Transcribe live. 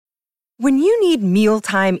When you need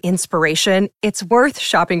mealtime inspiration, it's worth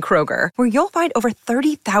shopping Kroger, where you'll find over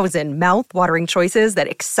 30,000 mouth-watering choices that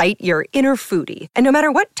excite your inner foodie. And no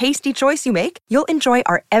matter what tasty choice you make, you'll enjoy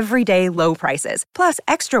our everyday low prices, plus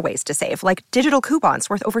extra ways to save, like digital coupons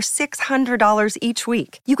worth over $600 each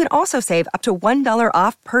week. You can also save up to $1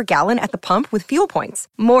 off per gallon at the pump with fuel points.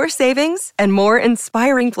 More savings and more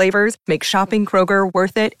inspiring flavors make shopping Kroger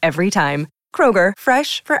worth it every time. Kroger,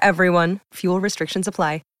 fresh for everyone. Fuel restrictions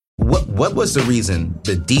apply. What was the reason,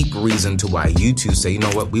 the deep reason to why you two say, you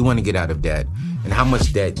know what, we want to get out of debt? And how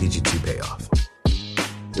much debt did you two pay off?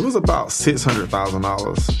 It was about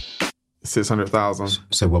 $600,000. $600,000.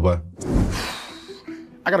 Say what?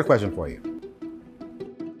 I got a question for you.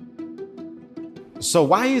 So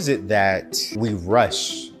why is it that we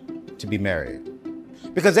rush to be married?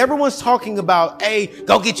 Because everyone's talking about, hey,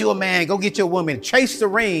 go get you a man, go get you a woman, chase the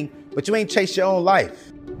ring, but you ain't chased your own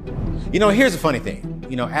life. You know, here's the funny thing.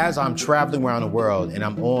 You know, as I'm traveling around the world and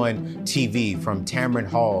I'm on TV, from Tamron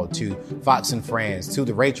Hall to Fox and Friends to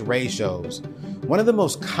the Rachel Ray shows, one of the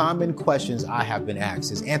most common questions I have been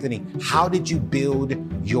asked is, Anthony, how did you build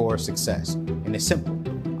your success? And it's simple.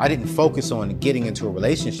 I didn't focus on getting into a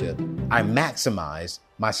relationship. I maximized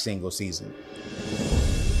my single season.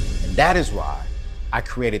 And that is why I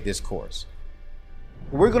created this course.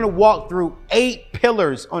 We're going to walk through 8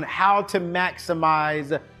 pillars on how to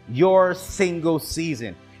maximize your single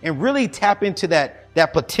season and really tap into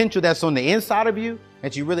that potential that's on the inside of you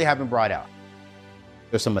that you really haven't brought out.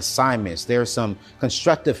 There's some assignments, there's some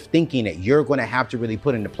constructive thinking that you're going to have to really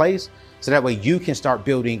put into place so that way you can start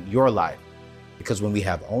building your life. Because when we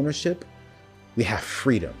have ownership, we have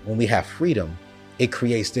freedom. When we have freedom, it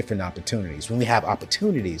creates different opportunities. When we have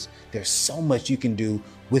opportunities, there's so much you can do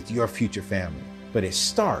with your future family. But it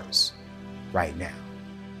starts right now.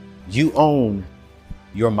 You own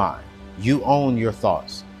your mind. You own your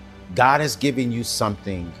thoughts. God has given you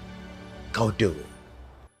something. Go do it.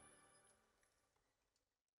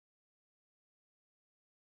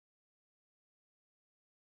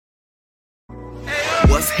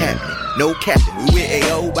 What's happening? No captain. We with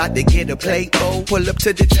AO, about to get a plate. Oh, pull up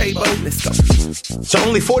to the table. Let's go. So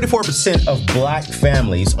only 44% of black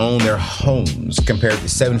families own their homes compared to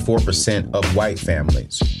 74% of white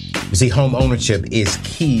families. You see, home ownership is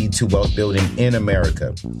key to wealth building in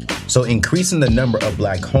America. So increasing the number of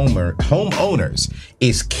black homeowners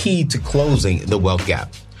is key to closing the wealth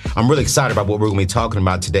gap. I'm really excited about what we're going to be talking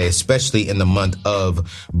about today, especially in the month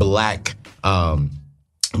of Black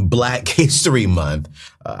History Month.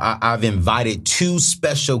 I've invited 2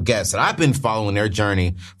 special guests that I've been following their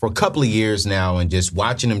journey for a couple of years now and just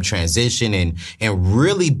watching them transition and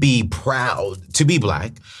really be proud to be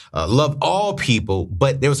black, love all people.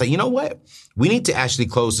 But they was like, you know what? We need to actually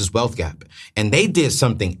close this wealth gap. And they did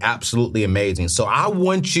something absolutely amazing. So I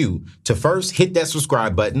want you to first hit that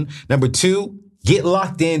subscribe button. Number 2, get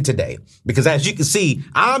locked in today, because as you can see,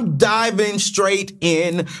 I'm diving straight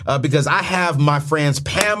in because I have my friends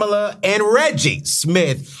Pamela and Reggie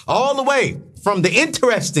Smith all the way from the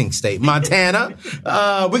interesting state, Montana.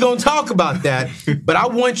 We're going to talk about that, but I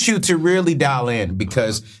want you to really dial in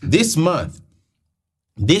because this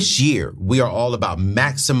year, we are all about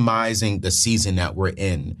maximizing the season that we're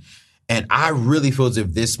in. And I really feel as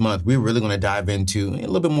if this month, we're really going to dive into a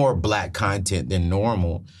little bit more black content than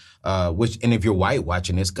normal. And if you're white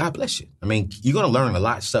watching this, God bless you. I mean, you're going to learn a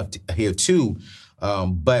lot of stuff here too.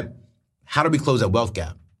 But how do we close that wealth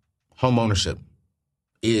gap? Home ownership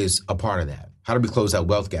is a part of that. How do we close that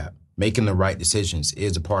wealth gap? Making the right decisions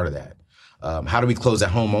is a part of that. How do we close that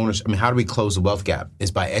home ownership? I mean, how do we close the wealth gap?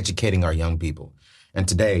 Is by educating our young people. And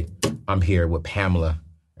today I'm here with Pamela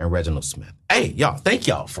and Reginald Smith. Hey, y'all, thank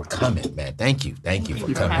y'all for coming, man. Thank you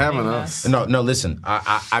for coming. Having us. No, listen,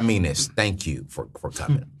 I mean this. Thank you for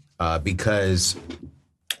coming. Because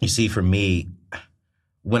you see, for me,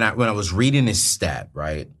 when I was reading this stat,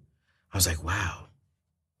 right, I was like, wow,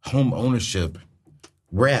 home ownership,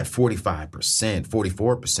 we're at 45%,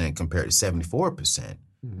 44% compared to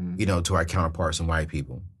 74%, to our counterparts and white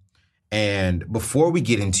people. And before we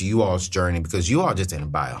get into you all's journey, because you all just didn't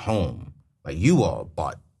buy a home, like you all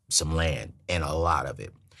bought some land and a lot of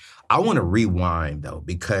it. I want to rewind though,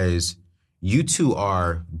 because you two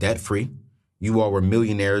are debt-free. You all were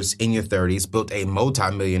millionaires in your 30s, built a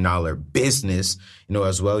multi-million-dollar business,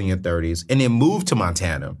 as well in your 30s, and then moved to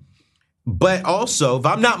Montana. But also, if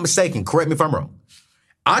I'm not mistaken, correct me if I'm wrong,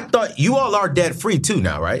 I thought you all are debt-free too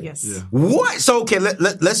now, right? Yes. Yeah. What? So, okay,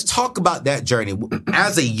 let's talk about that journey.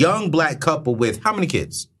 As a young black couple with how many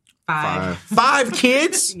kids? 5. 5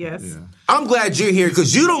 kids? Yes. Yeah. I'm glad you're here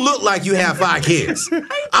because you don't look like you have 5 kids.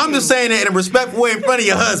 I'm just saying that in a respectful way in front of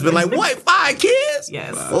your husband. Like, what, 5 kids?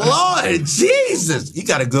 Yes. Lord Jesus. You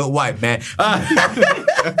got a good wife, man.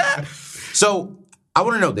 So I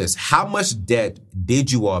want to know this. How much debt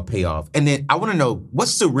did you all pay off? And then I want to know,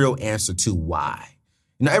 what's the real answer to why?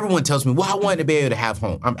 You know, everyone tells me, well, I wanted to be able to have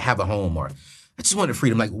a home, or I just wanted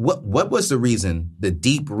freedom. Like, what was the reason, the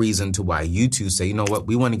deep reason to why you two say, you know what,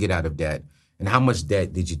 we want to get out of debt? And how much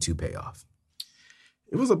debt did you two pay off?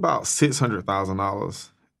 It was about $600,000.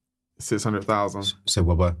 600,000. Say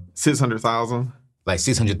what? 600,000 Like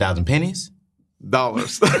 600,000 pennies?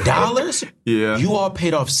 dollars. Dollars? Yeah. You all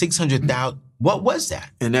paid off 600,000. What was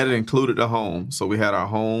that? And that included the home. So we had our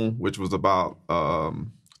home, which was about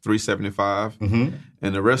 $375,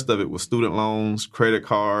 and the rest of it was student loans, credit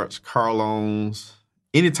cards, car loans,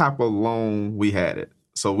 any type of loan. We had it.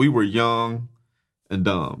 So we were young and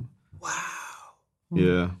dumb. Wow.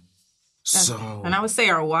 Yeah. So, And I would say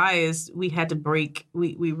our why is we had to break.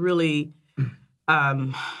 We really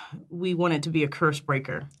we wanted to be a curse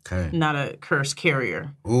breaker, okay. not a curse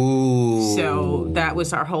carrier. Ooh. So that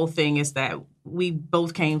was our whole thing, is that we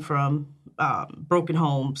both came from broken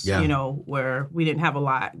homes, Yeah. you know, where we didn't have a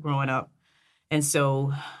lot growing up. And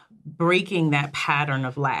so breaking that pattern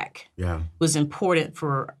of lack Yeah. was important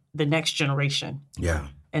for the next generation. Yeah.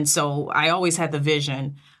 And so I always had the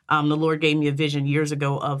vision. The Lord gave me a vision years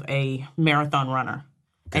ago of a marathon runner.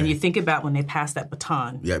 And you think about when they pass that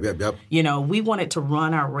baton, Yep. you know, we wanted to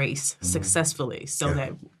run our race successfully so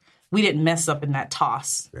that we didn't mess up in that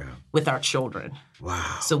toss with our children.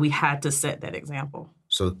 Wow. So we had to set that example.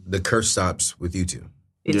 So the curse stops with you two.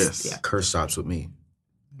 Yes. Yeah. Curse stops with me.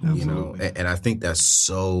 Absolutely. You know, and I think that's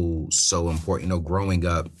so important. You know, growing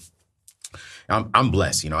up, I'm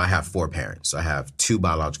blessed. You know, I have 4 parents. I have 2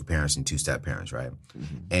 biological parents and 2 step parents, right?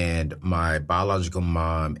 And my biological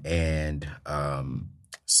mom and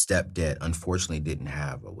stepdad unfortunately didn't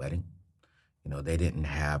have a wedding. You know, they didn't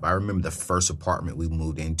have. I remember the first apartment we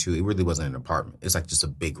moved into. It really wasn't an apartment. It's like just a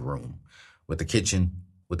big room with a kitchen,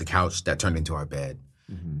 with the couch that turned into our bed.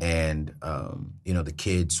 And you know, the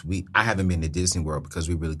kids. I haven't been to Disney World because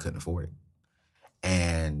we really couldn't afford it.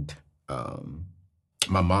 And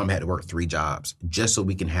my mom had to work 3 jobs just so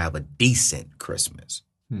we can have a decent Christmas.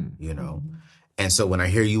 You know, and so when I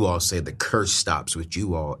hear you all say the curse stops with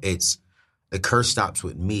you all, it's the curse stops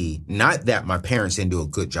with me. Not that my parents didn't do a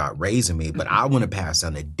good job raising me, but I want to pass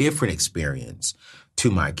down a different experience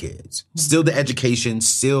to my kids. Still the education,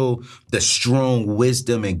 still the strong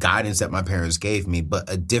wisdom and guidance that my parents gave me, but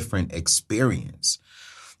a different experience.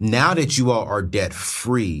 Now that you all are debt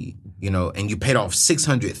free, you know, and you paid off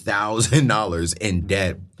 $600,000 in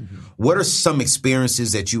debt, what are some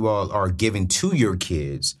experiences that you all are giving to your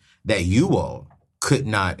kids that you all could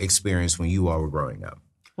not experience when you all were growing up?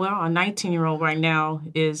 Well, a 19-year-old right now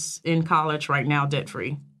is in college right now,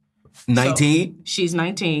 debt-free. 19? So she's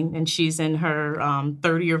 19, and she's in her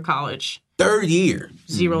third year of college. Third year.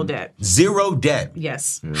 Zero debt. Zero debt.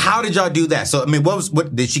 Yes. How did y'all do that? So, I mean,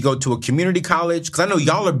 what did she go to a community college? Because I know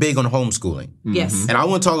y'all are big on homeschooling. Yes. And I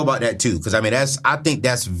want to talk about that too, because I mean, I think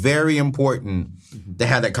that's very important to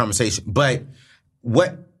have that conversation. But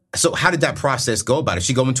so how did that process go about it?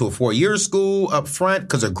 She go into a 4-year school up front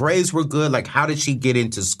because her grades were good? Like, how did she get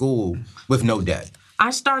into school with no debt? I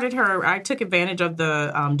took advantage of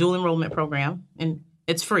the dual enrollment program, and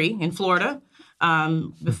it's free in Florida.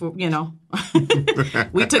 Before, you know,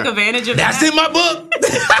 we took advantage of That's that. in my book.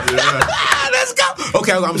 Let's go.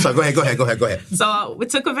 Okay, I'm sorry. Go ahead. So we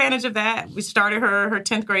took advantage of that. We started her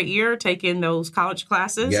 10th grade year taking those college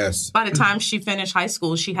classes. Yes. By the time she finished high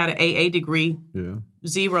school, she had an AA degree. Yeah.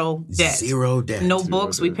 Zero debt. Zero debt. No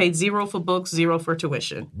books. We paid 0 for books, 0 for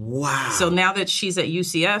tuition. Wow. So now that she's at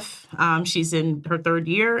UCF, she's in her 3rd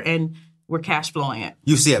year, and we're cash flowing it.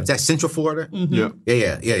 UCF, that's Central Florida? Yeah.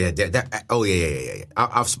 Yeah.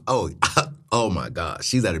 Oh my gosh.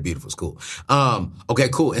 She's at a beautiful school. Okay,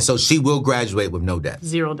 cool. And so she will graduate with no debt.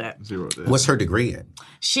 Zero debt. Zero debt. What's her degree in?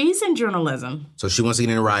 She's in journalism. So she wants to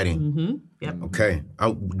get into writing. Yep. Okay.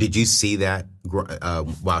 Did you see that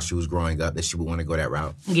while she was growing up, that she would want to go that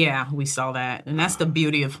route? Yeah, we saw that. And that's the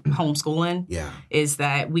beauty of homeschooling. Yeah. Is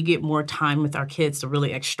that we get more time with our kids to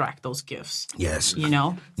really extract those gifts. Yes. You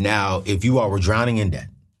know? Now, if you all were drowning in debt,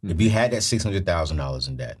 if you had that $600,000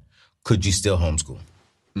 in debt, could you still homeschool?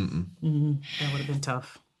 That would have been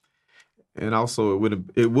tough. And also,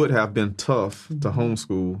 it would have been tough to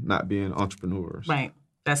homeschool not being entrepreneurs. Right.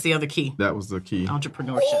 That's the other key. That was the key.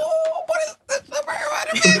 Entrepreneurship. Oh, what is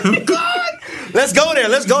this? God. Let's go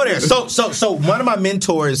there. So one of my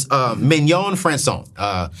mentors, Mignon Franson.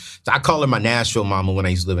 I call her my Nashville mama when I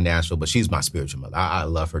used to live in Nashville, but she's my spiritual mother. I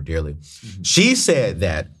love her dearly. Mm-hmm. She said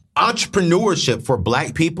that entrepreneurship for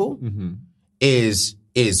Black people is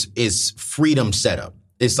freedom setup.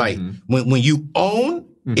 It's like when you own,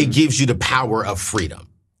 it gives you the power of freedom.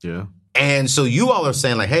 Yeah. And so you all are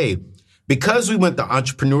saying like, hey, because we went the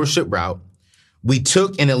entrepreneurship route, we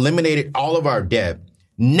took and eliminated all of our debt.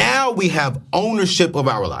 Now we have ownership of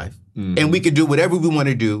our life, and we can do whatever we want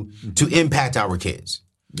to do to impact our kids.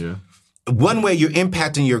 Yeah. One way you're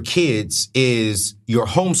impacting your kids is you're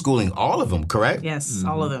homeschooling all of them, correct? Yes,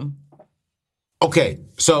 all of them. Okay,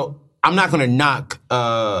 so I'm not going to knock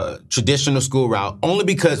traditional school route only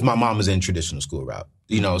because my mom is in traditional school route.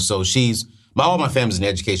 You know, so all my family's in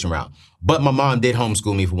education route. But my mom did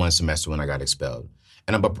homeschool me for one semester when I got expelled.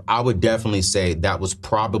 And I would definitely say that was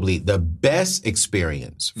probably the best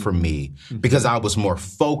experience for me because I was more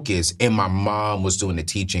focused and my mom was doing the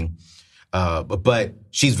teaching. But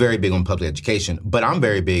she's very big on public education. But I'm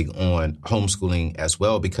very big on homeschooling as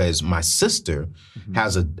well because my sister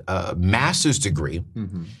has a master's degree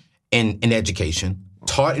in education,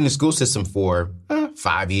 taught in the school system for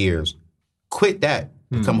 5 years, quit that,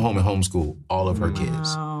 come home and homeschool all of her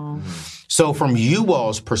kids. So from you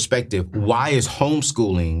all's perspective, why is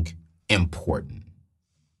homeschooling important?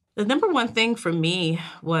 The number one thing for me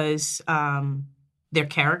was their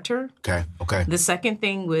character. Okay. The second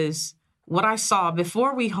thing was what I saw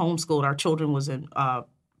before we homeschooled. Our children was in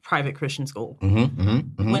private Christian school.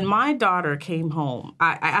 When my daughter came home,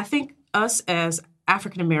 I think us as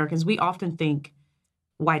African Americans, we often think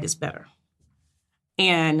white is better.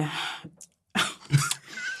 And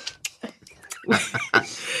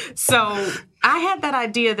so I had that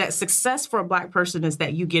idea that success for a Black person is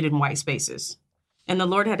that you get in white spaces. And the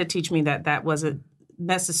Lord had to teach me that that wasn't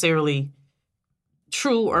necessarily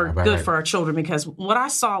true or good for our children, because what I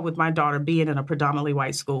saw with my daughter being in a predominantly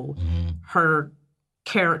white school, her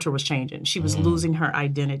character was changing. She was losing her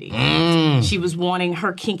identity. She was wanting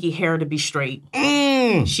her kinky hair to be straight.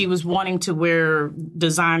 She was wanting to wear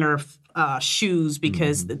designer shoes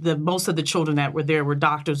because the most of the children that were there were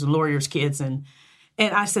doctors and lawyers' kids. And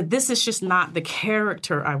I said, this is just not the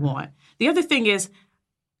character I want. The other thing is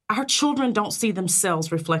our children don't see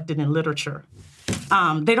themselves reflected in literature.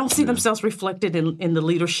 They don't see themselves reflected in the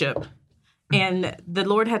leadership. And the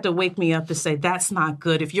Lord had to wake me up to say, that's not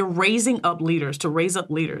good. If you're raising up leaders, to raise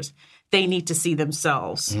up leaders, they need to see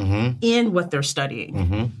themselves in what they're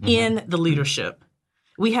studying, in the leadership.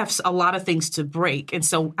 We have a lot of things to break. And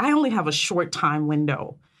so I only have a short time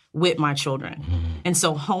window with my children. And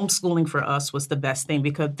so homeschooling for us was the best thing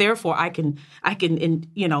because therefore I can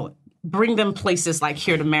bring them places like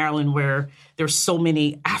here to Maryland where there's so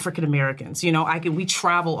many African Americans. You know, we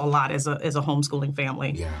travel a lot as a homeschooling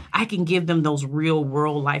family. Yeah. I can give them those real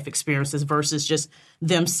world life experiences versus just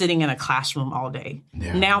them sitting in a classroom all day.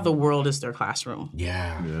 Yeah. Now the world is their classroom.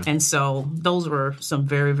 Yeah. And so those were some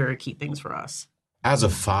very, very key things for us. As a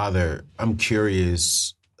father, I'm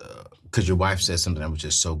curious, because your wife said something that was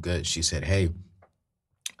just so good. She said, hey,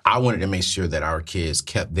 I wanted to make sure that our kids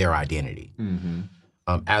kept their identity.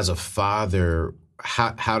 As a father,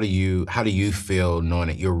 how do you feel knowing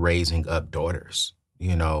that you're raising up daughters,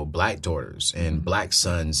 you know, Black daughters and Black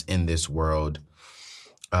sons in this world?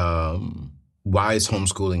 Why is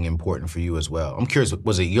homeschooling important for you as well? I'm curious,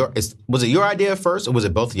 was it your idea first, or was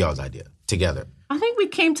it both of y'all's idea together? I think we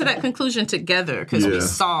came to that conclusion together because we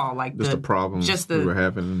saw like the problems we were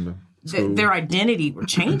having in the school. Their identity were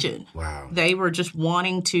changing. Wow. They were just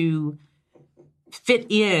wanting to fit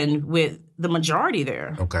in with the majority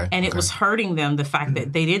there. Okay. And it was hurting them, the fact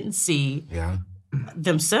that they didn't see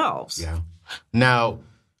themselves. Yeah. Now,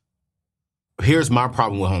 here's my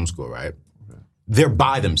problem with homeschool, right? They're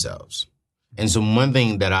by themselves. And so one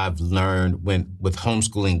thing that I've learned with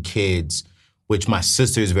homeschooling kids, which my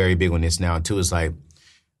sister is very big on this now too, is like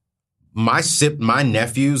my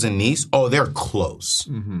nephews and niece, they're close.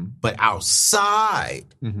 But outside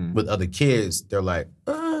with other kids, they're like,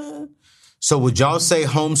 So would y'all say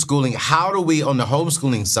homeschooling, how do we on the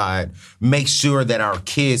homeschooling side make sure that our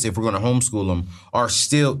kids, if we're going to homeschool them, are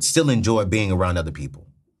still enjoy being around other people,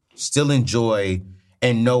 still enjoy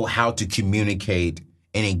and know how to communicate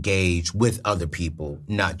and engage with other people,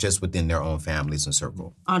 not just within their own families and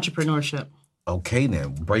circle? Entrepreneurship. Okay,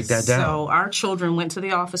 then break that down. So our children went to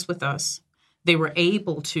the office with us. They were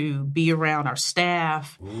able to be around our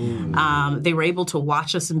staff. They were able to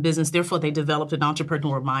watch us in business. Therefore, they developed an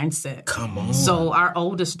entrepreneur mindset. Come on. So our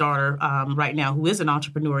oldest daughter right now, who is an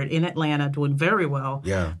entrepreneur in Atlanta, doing very well,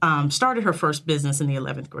 started her first business in the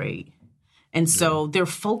 11th grade. And so they're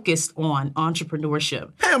focused on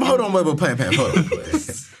entrepreneurship. Pam, hold on, wait, Pam, hold on.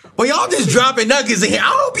 Well, y'all just dropping nuggets in here.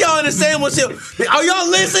 I hope y'all understand what's here. Are y'all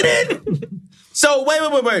listening? So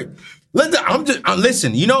wait.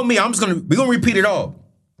 Listen, you know me, we're gonna repeat it all.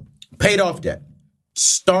 Paid off debt.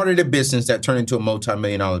 Started a business that turned into a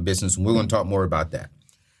multi-million-dollar business, and we're gonna talk more about that.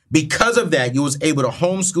 Because of that, you was able to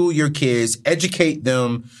homeschool your kids, educate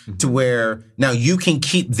them to where now you can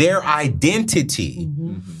keep their identity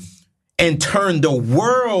and turn the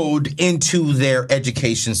world into their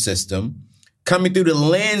education system, coming through the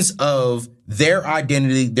lens of their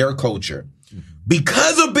identity, their culture.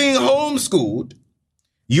 Because of being homeschooled,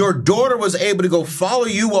 your daughter was able to go follow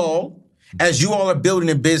you all as you all are building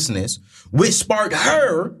a business, which sparked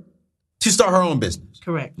her to start her own business.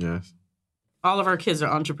 Correct. Yes. All of our kids are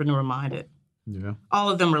entrepreneur-minded. Yeah.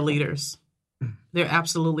 All of them are leaders. They're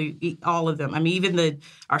absolutely, all of them. I mean, even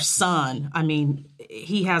our son, I mean,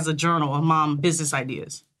 he has a journal, a mom business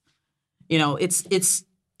ideas. You know, it's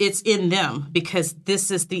in them because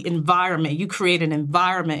this is the environment. You create an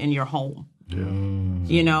environment in your home. Yeah.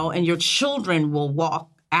 You know, and your children will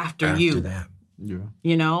walk after you. That. Yeah.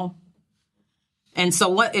 You know? And so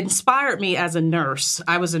what inspired me as a nurse,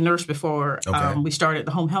 I was a nurse before we started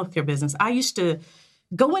the home healthcare business. I used to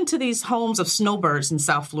go into these homes of snowbirds in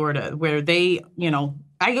South Florida where they, you know,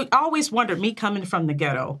 I always wondered, me coming from the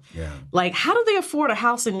ghetto, like, how do they afford a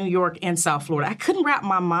house in New York and South Florida? I couldn't wrap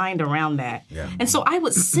my mind around that. Yeah. And so I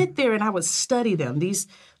would sit there and I would study them, these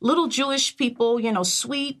little Jewish people, you know,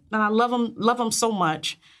 sweet, and I love them so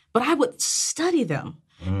much, but I would study them.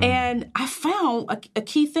 And I found a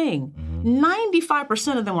key thing.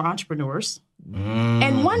 95% of them were entrepreneurs.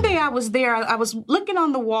 And one day I was there, I was looking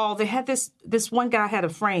on the wall. They had this one guy had a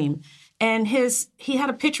frame, and he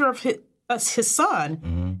had a picture of his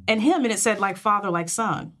son and him, and it said, like father, like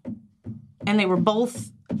son. And they were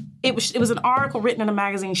both, it was an article written in a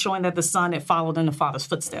magazine showing that the son had followed in the father's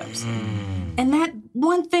footsteps. And that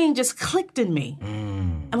one thing just clicked in me.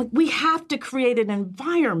 I'm like, we have to create an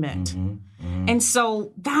environment. And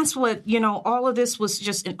so that's what, you know, all of this was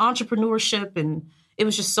just in entrepreneurship, and it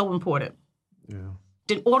was just so important. Yeah.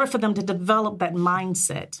 In order for them to develop that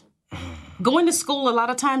mindset. Going to school, a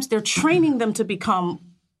lot of times they're training them to become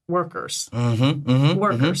workers.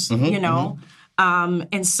 You know?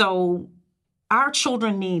 And so our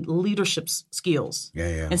children need leadership skills,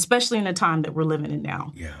 especially in the time that we're living in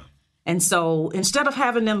now. Yeah. And so instead of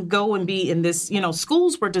having them go and be in this, you know,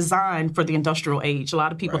 schools were designed for the industrial age. A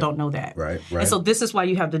lot of people don't know that. Right. And so this is why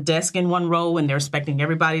you have the desk in one row and they're expecting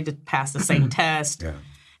everybody to pass the same test. Yeah.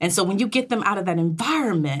 And so when you get them out of that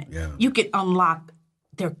environment, you can unlock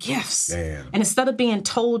their gifts. And instead of being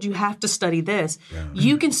told you have to study this,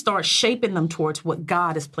 you can start shaping them towards what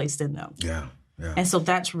God has placed in them. And so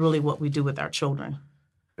that's really what we do with our children.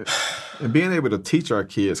 And being able to teach our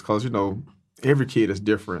kids, because, you know, every kid is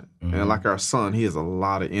different. And like our son, he has a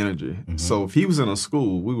lot of energy. So if he was in a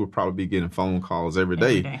school, we would probably be getting phone calls every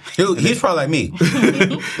day. He's probably like me.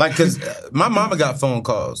 Like, because my mama got phone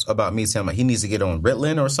calls about me saying like, he needs to get on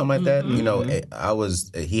Ritalin or something like that. You know,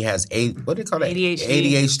 he has what do they call that?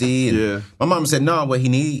 ADHD. And my mama said, no, what he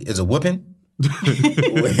need is a whooping.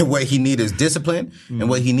 What he need is discipline. And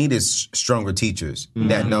what he need is stronger teachers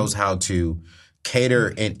that knows how to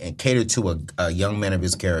cater and cater to a young man of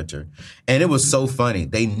his character. And it was so funny.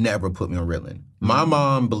 They never put me on Ritalin. My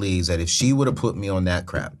mom believes that if she would have put me on that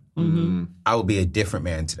crap, I would be a different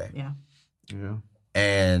man today. Yeah.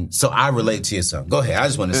 And so I relate to your son. Go ahead. I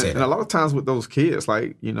just want to say that. And a lot of times with those kids,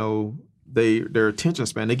 like, you know, their attention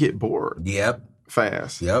span, they get bored.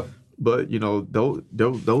 Fast. But, you know,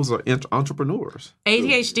 those are entrepreneurs.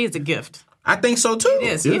 ADHD is a gift. I think so too. It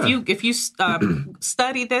is. If you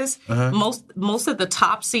study this, most of the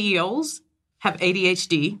top CEOs have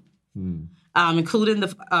ADHD, including the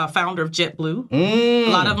founder of JetBlue. A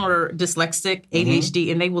lot of them are dyslexic,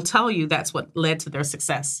 ADHD, and they will tell you that's what led to their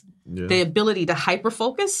success. The ability to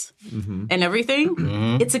hyper-focus and everything,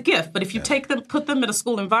 it's a gift. But if you put them in a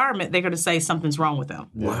school environment, they're going to say something's wrong with them.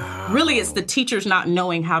 Wow. Really, it's the teachers not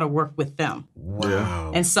knowing how to work with them.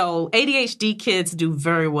 Wow. And so ADHD kids do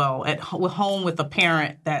very well at home with a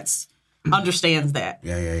parent that understands that.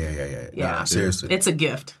 Yeah. Nah, seriously. It's a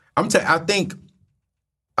gift. I think,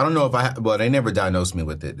 I don't know if they never diagnosed me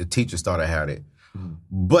with it. The teachers thought I had it.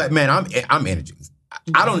 But man, I'm energy.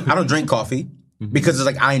 I don't drink coffee. Because it's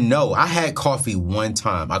like, I know I had coffee one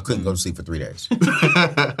time. I couldn't go to sleep for 3 days.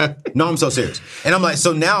 No, I'm so serious. And I'm like,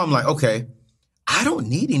 so now I'm like, okay, I don't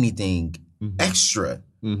need anything extra.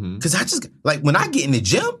 Because I just, like, when I get in the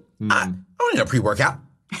gym, I don't need a pre-workout.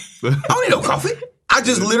 I don't need no coffee. I I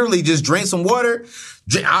just literally just drink some water.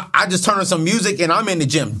 I just turn on some music and I'm in the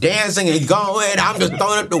gym dancing and going. I'm just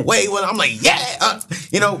throwing up the weight. I'm like, yeah.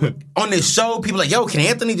 On this show, people are like, yo, can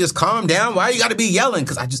Anthony just calm down? Why you got to be yelling?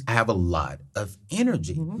 Because I have a lot of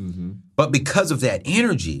energy. Mm-hmm. But because of that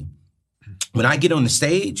energy, when I get on the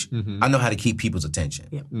stage, I know how to keep people's attention.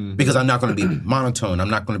 Yep. Mm-hmm. Because I'm not going to be monotone. I'm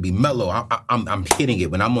not going to be mellow. I'm hitting it.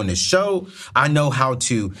 When I'm on this show, I know how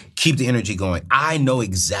to keep the energy going. I know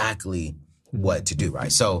exactly what to do,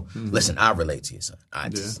 right? So, listen, I relate to your son.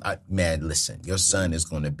 Man, listen, your son is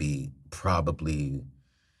going to be probably,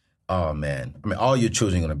 oh, man. I mean, all your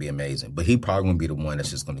children are going to be amazing, but he probably going to be the one that's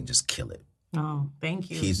just going to just kill it. Oh,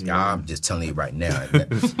 thank you. I'm just telling you right now.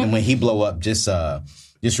 And when he blow up, just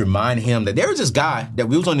remind him that there was this guy that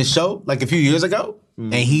we was on this show like a few years ago,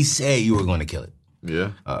 and he said you were going to kill it.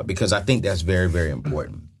 Yeah. Because I think that's very, very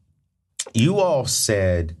important. You all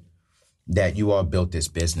said that you all built this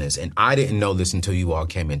business, and I didn't know this until you all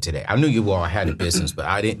came in today. I knew you all had a business, but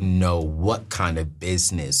I didn't know what kind of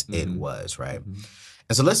business it was, right? Mm-hmm.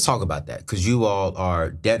 And so let's talk about that, because you all are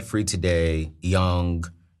debt-free today, young,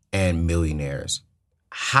 and millionaires.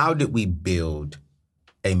 How did we build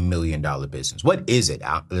 $1 million business? What is it?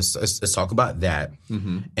 Let's talk about that.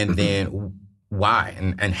 Mm-hmm. And then why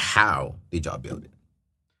and how did y'all build it?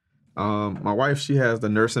 My wife, she has the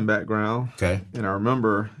nursing background. Okay. And I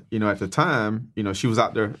remember, at the time, she was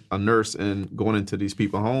out there, a nurse, and going into these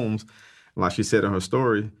people's homes. And like she said in her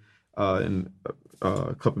story a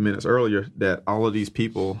couple minutes earlier, that all of these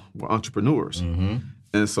people were entrepreneurs. Mm-hmm.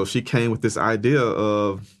 And so she came with this idea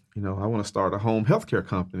of, I want to start a home healthcare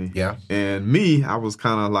company. Yeah. And me, I was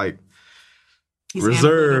kind of like, He's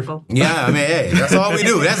reserved. Yeah, I mean, hey, that's all we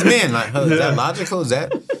do. That's men. Like, is that logical? Is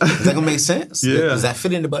that gonna make sense? Yeah. Does that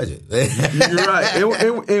fit in the budget? You're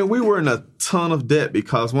right. And we were in a ton of debt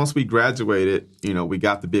because once we graduated, we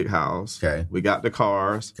got the big house. Okay. We got the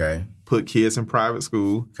cars. Okay. Put kids in private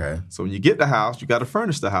school. Okay. So when you get the house, you got to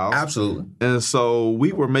furnish the house. Absolutely. And so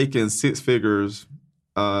we were making six figures,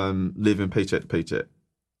 living paycheck to paycheck.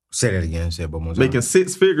 Say that again. Say it one more time. Making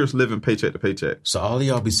six figures, living paycheck to paycheck. So all of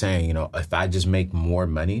y'all be saying, if I just make more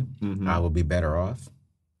money, I will be better off.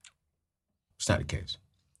 It's not the case.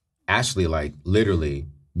 Actually, like literally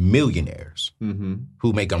millionaires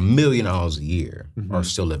who make $1 million a year are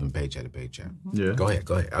still living paycheck to paycheck. Yeah. Go ahead.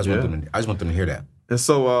 I just want them to hear that. And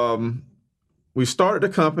so we started the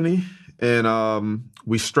company and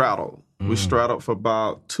we straddled. We straddled for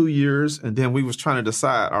about 2 years, and then we was trying to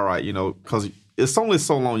decide, all right, because it's only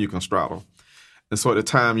so long you can straddle. And so at the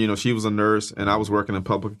time, she was a nurse and I was working in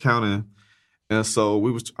public accounting. And so we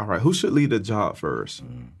was, all right, who should leave the job first?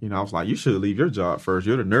 I was like, you should leave your job first.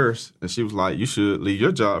 You're the nurse. And she was like, you should leave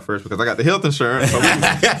your job first because I got the health insurance. So we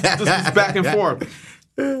just back and forth.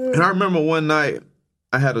 And I remember one night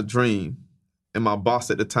I had a dream, and my boss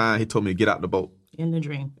at the time, he told me to get out the boat. In the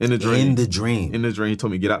dream. In the dream. In the dream. In the dream, he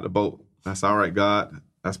told me to get out the boat. I said, all right, God,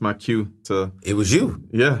 that's my cue to. It was you.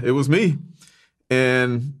 Yeah, it was me.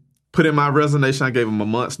 And put in my resignation. I gave him a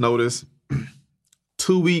month's notice.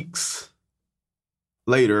 2 weeks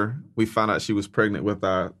later, we found out she was pregnant with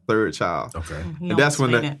our third child. Okay, and that's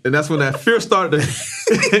when that fear started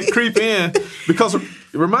to creep in. Because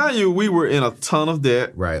remind you, we were in a ton of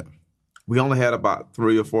debt. Right. We only had about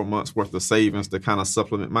 3 or 4 months worth of savings to kind of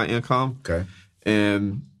supplement my income. Okay,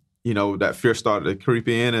 and that fear started to creep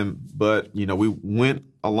in, but we went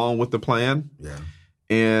along with the plan. Yeah,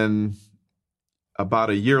 and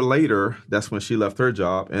about a year later, that's when she left her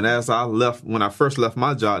job. And when I first left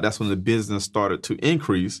my job, that's when the business started to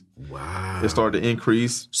increase. Wow. It started to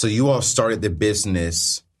increase. So you all started the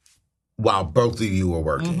business while both of you were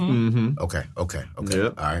working. Mm-hmm. Okay.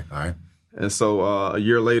 Yep. All right. And so a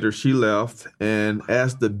year later, she left. And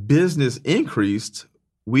as the business increased,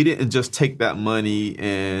 we didn't just take that money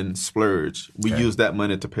and splurge. We used that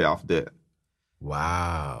money to pay off debt.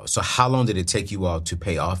 Wow. So how long did it take you all to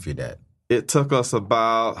pay off your debt? It took us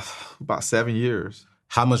about 7 years.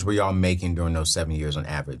 How much were y'all making during those 7 years on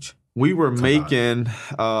average? We were making,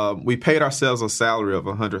 we paid ourselves a salary of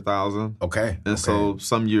 $100,000. Okay. And so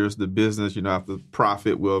some years the business, after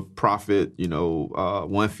profit, will profit,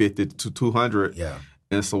 $150 to $200. Yeah.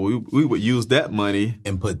 And so we would use that money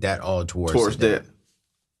and put that all towards debt.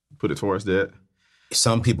 Put it towards debt.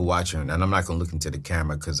 Some people watching, and I'm not going to look into the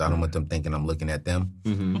camera because I don't want them thinking I'm looking at them.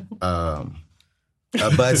 Mm-hmm.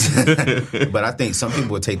 But I think some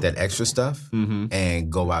people will take that extra stuff and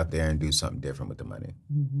go out there and do something different with the money.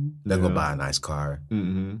 Mm-hmm. They'll go buy a nice car.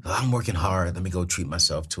 Mm-hmm. I'm working hard. Let me go treat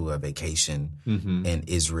myself to a vacation in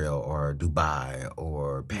Israel or Dubai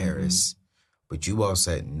or Paris. But you all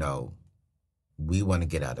said, no, we want to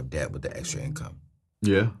get out of debt with the extra income.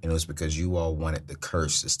 Yeah, And it was because you all wanted the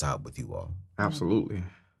curse to stop with you all. absolutely.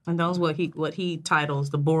 And those what he titles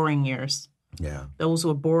the boring years. Yeah. Those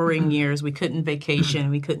were boring years. We couldn't vacation.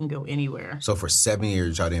 We couldn't go anywhere. So for 7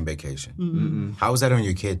 years, y'all didn't vacation. How was that on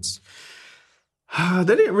your kids?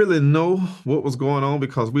 They didn't really know what was going on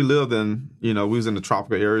because we lived in, we was in the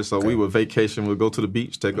tropical area, so we would vacation, we'd go to the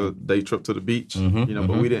beach, take a day trip to the beach,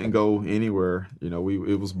 but we didn't go anywhere.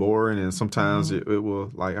 It was boring, and sometimes it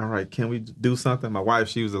was like, all right, can we do something? My wife,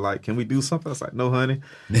 she was like, can we do something? I was like, no, honey.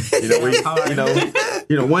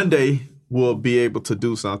 One day we'll be able to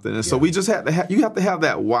do something. And so we just have to have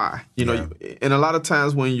that why, and a lot of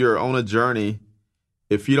times when you're on a journey,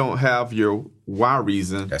 if you don't have your why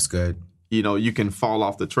reason, That's good. You can fall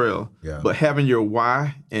off the trail. Yeah. But having your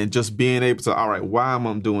why and just being able to, all right, why am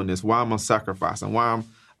I doing this? Why am I sacrificing? Why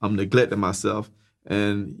I'm neglecting myself?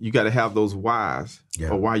 And you got to have those whys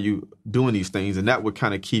or why you doing these things, and that would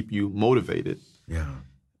kind of keep you motivated. Yeah.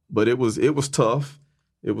 But it was tough.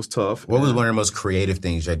 It was tough. What was one of the most creative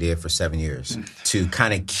things I did for 7 years to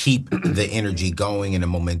kind of keep the energy going and the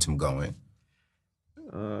momentum going?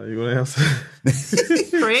 You want to answer?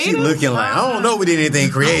 Creative? She looking like, I don't know we did anything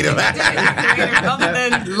creative. Other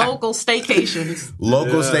than local staycations.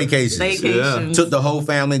 Local staycations. Staycations. Took the whole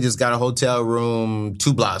family, just got a hotel room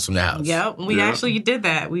 2 blocks from the house. Yep, we actually did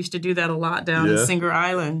that. We used to do that a lot down in Singer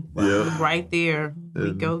Island. Yeah. Right there.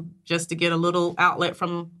 We'd go just to get a little outlet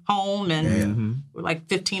from home, and we're like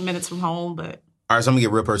 15 minutes from home. But All right, so I'm going to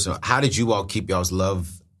get real personal. How did you all keep y'all's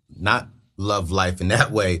not love life in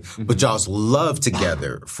that way, but y'all's love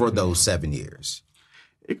together for those 7 years?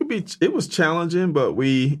 It was challenging, but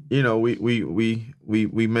we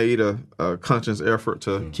made a conscious effort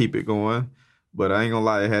to keep it going. But I ain't gonna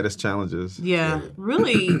lie, it had its challenges. yeah,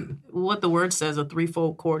 really, what the word says, a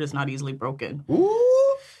threefold cord is not easily broken.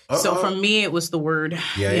 So for me, it was the word,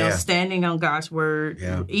 standing on God's word,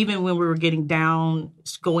 even when we were getting down,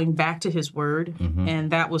 going back to his word.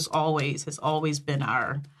 And that has always been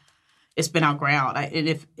our ground.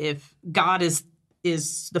 And if God is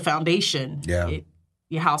the foundation,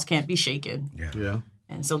 your house can't be shaken. Yeah.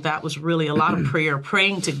 And so that was really a lot of prayer,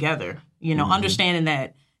 praying together, understanding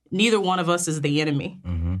that neither one of us is the enemy,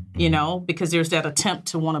 because there's that attempt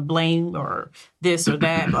to want to blame or this or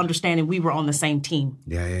that, understanding we were on the same team.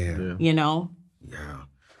 Yeah. Yeah.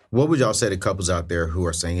 What would y'all say to couples out there who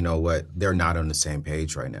are saying, you know what, they're not on the same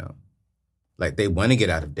page right now? Like they want to get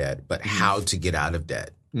out of debt, but how to get out of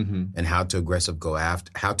debt and how to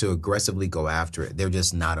aggressively go after it. They're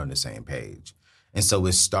just not on the same page. And so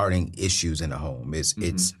it's starting issues in the home.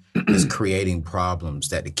 It's creating problems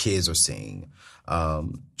that the kids are seeing.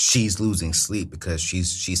 She's losing sleep because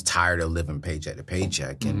she's tired of living paycheck to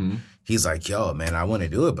paycheck. And he's like, yo, man, I want to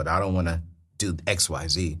do it, but I don't want to do X, Y,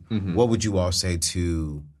 Z. What would you all say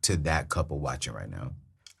to that couple watching right now?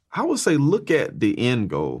 I would say look at the end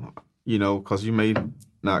goal, because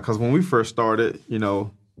because when we first started,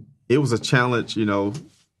 it was a challenge,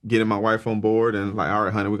 getting my wife on board and like, all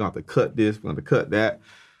right, honey, we're going to have to cut this, we're going to cut that.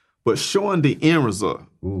 But showing the end result.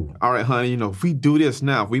 Ooh. All right, honey, if we do this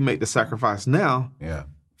now, if we make the sacrifice now,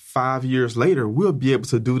 5 years later, we'll be able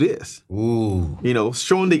to do this. Ooh.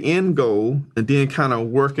 Showing the end goal and then kind of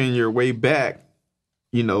working your way back,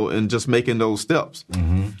 and just making those steps.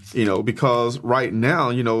 Because right now,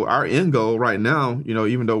 our end goal right now,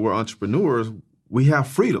 even though we're entrepreneurs, we have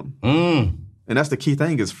freedom. And that's the key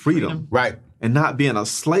thing is freedom. Right. And not being a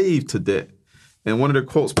slave to debt. And one of the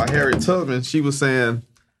quotes by Harriet Tubman, she was saying,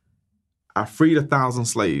 I freed 1,000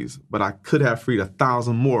 slaves, but I could have freed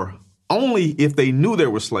 1,000 more, only if they knew they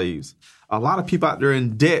were slaves. A lot of people out there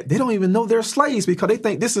in debt, they don't even know they're slaves because they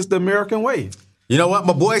think this is the American way. You know what?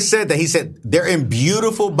 My boy said that. He said they're in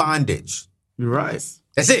beautiful bondage. You're right.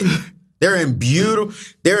 That's it. They're in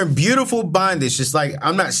beautiful bondage. Just like,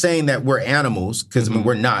 I'm not saying that we're animals, because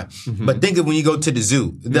we're not. But think of when you go to the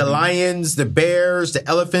zoo. The lions, the bears, the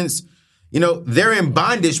elephants, they're in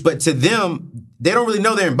bondage, but to them, they don't really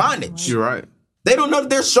know they're in bondage. You're right. They don't know that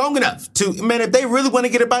they're strong enough to, man, if they really want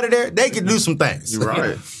to get up out of there, they can do some things. You're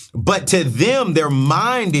right. But to them, their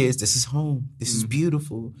mind is, this is home. This is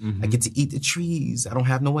beautiful. I get to eat the trees. I don't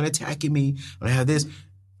have no one attacking me. I don't have this.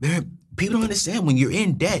 Man, people don't understand when you're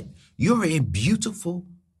in debt, you're in beautiful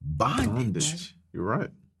bondage. You're right.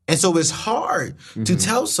 And so it's hard to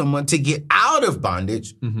tell someone to get out of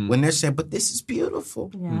bondage when they're saying, but this is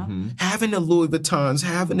beautiful. Yeah. Having the Louis Vuittons,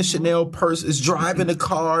 having the Chanel purses, driving a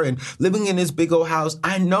car and living in this big old house.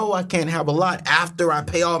 I know I can't have a lot after I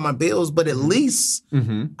pay all my bills, but at least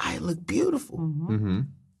I look beautiful.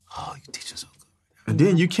 Oh, you teach us so good. And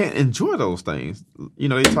then you can't enjoy those things.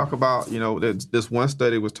 They talk about, this one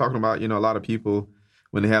study was talking about, a lot of people,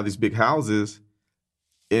 when they have these big houses,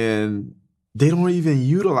 and they don't even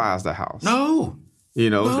utilize the house. No.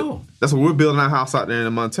 That's what we're building our house out there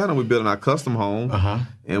in Montana. We're building our custom home,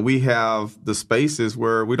 and we have the spaces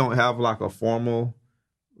where we don't have like a formal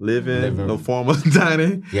living, no formal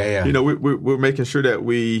dining. Yeah. We're making sure that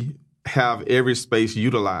we have every space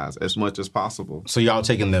utilized as much as possible. So y'all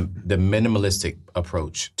taking the minimalistic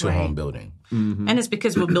approach to home building. Mm-hmm. And it's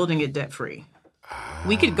because we're building it debt free.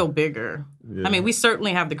 We could go bigger. Yeah. I mean, we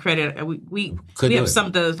certainly have the credit. We have some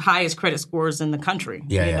of the highest credit scores in the country.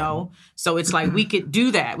 You know, so it's like we could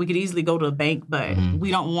do that. We could easily go to a bank, but we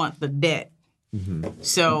don't want the debt. Mm-hmm.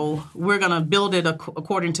 So we're going to build it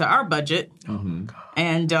according to our budget. Mm-hmm.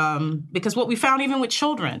 And because what we found, even with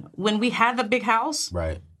children, when we had the big house,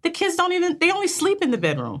 right. The kids they only sleep in the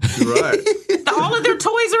bedroom. You're right. All of their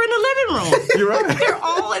toys are in the living room. You're right. They're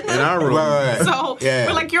all in our room. Right. So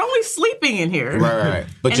we're like, you're only sleeping in here. Right.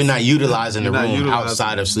 But you're not utilizing the room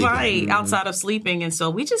outside of sleeping. Right, outside of sleeping. And so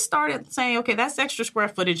we just started saying, okay, that's extra square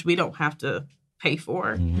footage we don't have to pay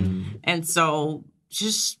for. Mm-hmm. And so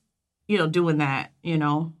just, doing that,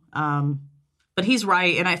 But he's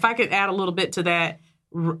right. And if I could add a little bit to that,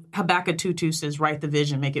 Habakkuk 2:2 says, write the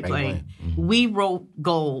vision, make it plain. Mm-hmm. We wrote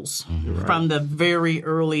goals from the very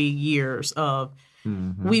early years of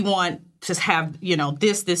we want to have,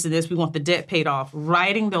 this, and this. We want the debt paid off.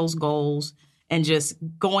 Writing those goals and just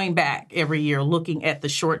going back every year, looking at the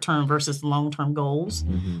short-term versus the long-term goals.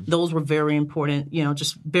 Mm-hmm. Those were very important,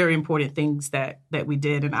 just very important things that we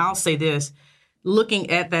did. And I'll say this. Looking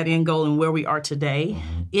at that end goal and where we are today,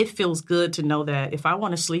 it feels good to know that if I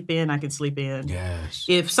want to sleep in, I can sleep in. Yes.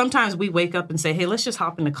 If sometimes we wake up and say, hey, let's just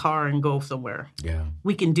hop in the car and go somewhere. Yeah.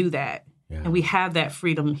 We can do that. Yeah. And we have that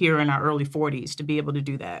freedom here in our early 40s to be able to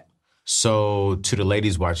do that. So to the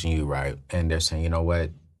ladies watching you, right, and they're saying, you know what,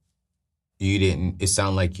 it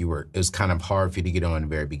sounded like it was kind of hard for you to get on in the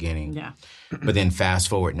very beginning. Yeah. But then fast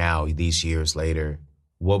forward now, these years later,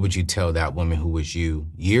 what would you tell that woman who was you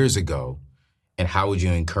years ago? And how would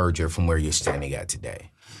you encourage her from where you're standing at today?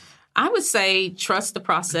 I would say trust the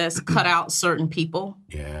process, cut out certain people.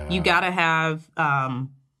 Yeah. You got to have,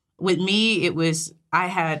 with me, I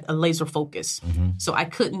had a laser focus. Mm-hmm. So I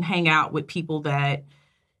couldn't hang out with people that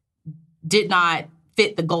did not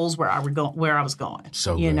fit the goals where I was going.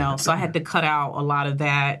 So I had to cut out a lot of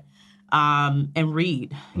that and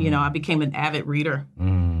read. I became an avid reader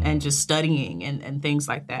and just studying and things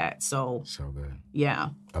like that. So good. Yeah.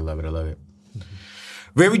 I love it.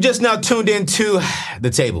 We just now tuned into The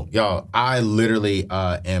Table. Y'all, I literally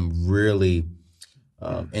am really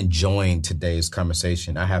enjoying today's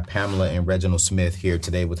conversation. I have Pamela and Reginald Smith here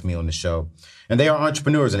today with me on the show. And they are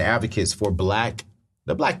entrepreneurs and advocates for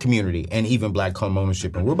the Black community and even Black home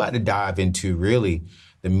ownership. And we're about to dive into really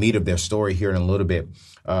the meat of their story here in a little bit.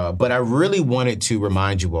 But I really wanted to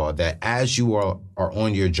remind you all that as you are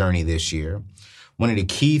on your journey this year, one of the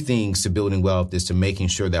key things to building wealth is to making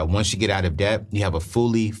sure that once you get out of debt, you have a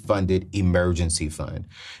fully funded emergency fund.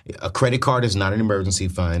 A credit card is not an emergency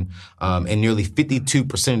fund, and nearly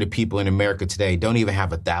 52% of the people in America today don't even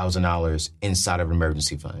have $1,000 inside of an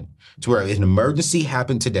emergency fund. To where if an emergency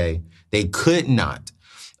happened today, they could not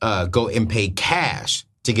go and pay cash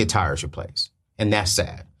to get tires replaced. And that's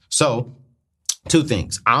sad. So, two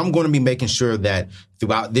things. I'm going to be making sure that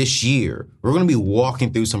throughout this year, we're going to be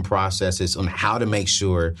walking through some processes on how to make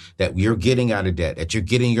sure that you're getting out of debt, that you're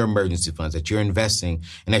getting your emergency funds, that you're investing,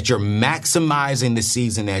 and that you're maximizing the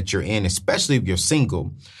season that you're in, especially if you're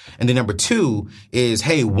single. And then number two is,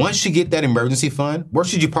 hey, once you get that emergency fund, where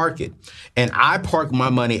should you park it? And I park my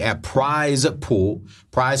money at Prize Pool.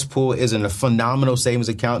 Prize Pool is a phenomenal savings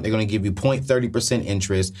account. They're going to give you 0.30%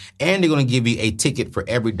 interest, and they're going to give you a ticket for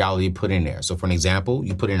every dollar you put in there. So for an example,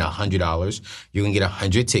 you put in $100, you're going to get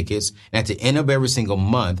 100 tickets. And at the end of every single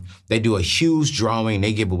month, they do a huge drawing.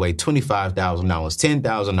 They give away $25,000, $10,000,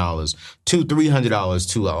 $200, $300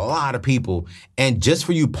 to a lot of people. And just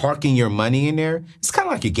for you parking your money in there, it's kind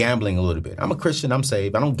of like you're gambling a little bit. I'm a Christian. I'm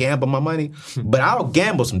saved. I don't gamble my money, but I'll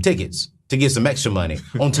gamble some tickets to get some extra money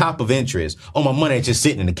on top of interest on my money that's just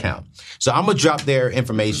sitting in the account. So I'm going to drop their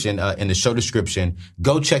information in the show description.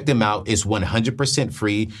 Go check them out. It's 100%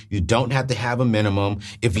 free. You don't have to have a minimum.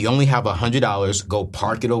 If you only have $100, go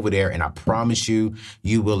park it over there, and I promise you,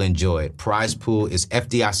 you will enjoy it. Prize Pool is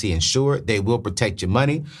FDIC insured. They will protect your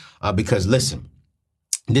money because, listen,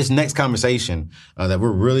 this next conversation that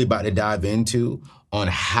we're really about to dive into on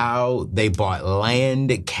how they bought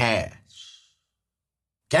land cash.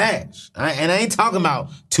 And I ain't talking about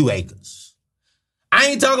 2 acres. I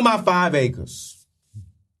ain't talking about 5 acres.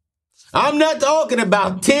 I'm not talking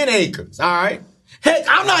about 10 acres, all right? Heck,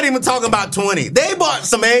 I'm not even talking about 20. They bought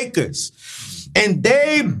some acres. And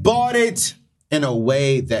they bought it in a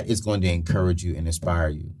way that is going to encourage you and inspire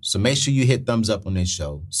you. So make sure you hit thumbs up on this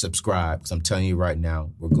show, subscribe, because I'm telling you right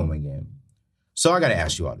now, we're going in. So I got to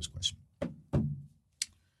ask you all this question.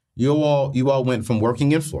 You all went from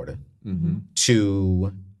working in Florida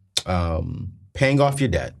to paying off your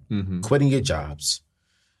debt, quitting your jobs,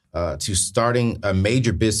 to starting a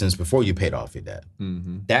major business before you paid off your debt.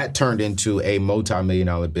 That turned into a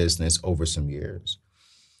multi-million-dollar business over some years.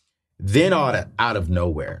 Then out of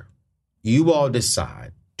nowhere, you all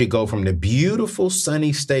decide to go from the beautiful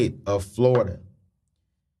sunny state of Florida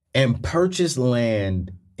and purchase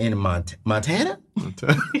land in Montana?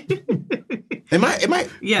 Am I?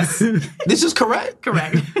 Yes. This is correct?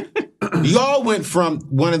 Correct. Y'all went from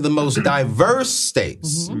one of the most diverse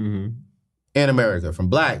states in America, from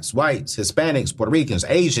blacks, whites, Hispanics, Puerto Ricans,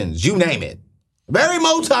 Asians, you name it. Very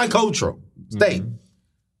multicultural state.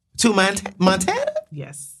 To Montana?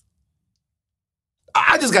 Yes.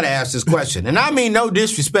 I just got to ask this question, and I mean no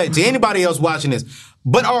disrespect to anybody else watching this,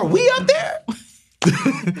 but are we up there?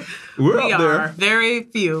 We're We up are. there. Very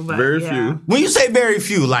few. But Very yeah. few. When you say very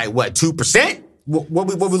few, like what, 2%? What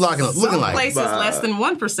we looking Some like? places less than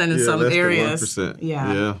 1% in Yeah, some less areas. than 1%.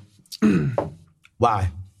 Yeah.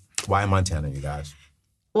 Why? Why Montana, you guys?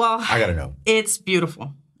 Well, I got to know. it's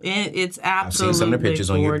beautiful. It's absolutely some of the pictures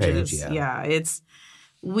on your gorgeous. page, yeah.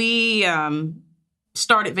 We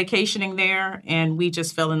started vacationing there, and we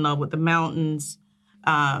just fell in love with the mountains.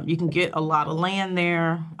 You can get a lot of land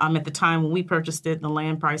there. At the time when we purchased it, the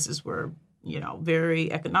land prices were,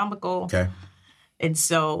 very economical. Okay. And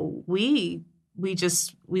so we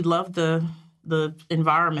love the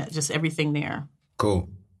environment, just everything there. Cool.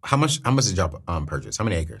 How much did y'all purchase? How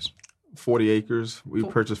many acres? 40 acres. We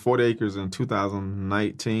purchased 40 acres in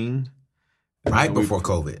 2019. Right before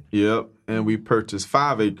COVID. Yep. And we purchased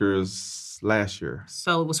 5 acres last year.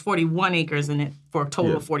 So it was 41 acres in it for a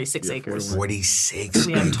total of 46 acres. 46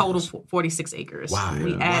 We have total 46 acres. Why?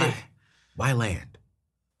 We added Why land?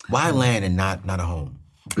 Why land and not a home?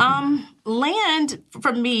 land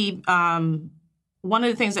for me. One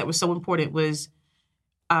of the things that was so important was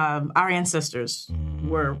our ancestors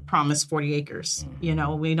were promised 40 acres. We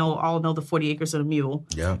all know the 40 acres of a mule.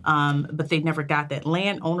 Yeah. But they never got that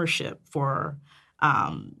land ownership for,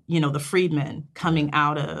 the freedmen coming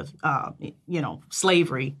out of,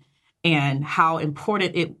 slavery, and how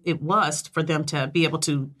important it was for them to be able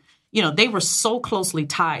to, they were so closely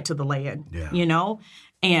tied to the land,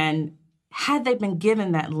 and had they been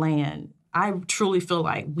given that land, I truly feel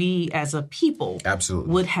like we as a people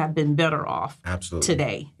Absolutely. would have been better off Absolutely.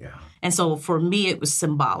 today. Yeah. And so for me, it was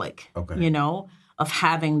symbolic, Okay. of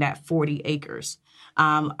having that 40 acres.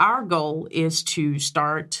 Our goal is to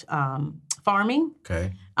start farming,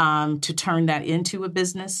 Okay. to turn that into a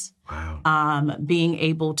business, Wow. being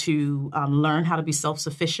able to learn how to be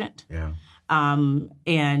self-sufficient, Yeah.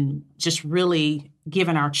 and just really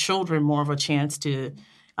giving our children more of a chance to,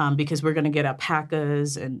 because we're going to get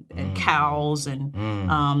alpacas and cows, and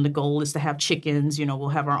the goal is to have chickens. We'll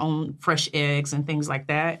have our own fresh eggs and things like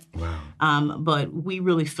that. Wow. But we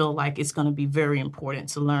really feel like it's going to be very important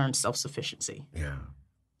to learn self-sufficiency. Yeah.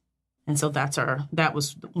 And so that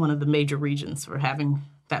was one of the major reasons for having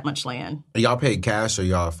that much land. Y'all paid cash or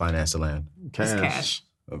y'all financed the land? It's cash.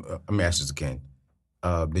 Let me ask this again.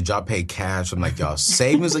 Did y'all pay cash from y'all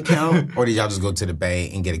savings account, or did y'all just go to the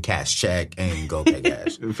bank and get a cash check and go pay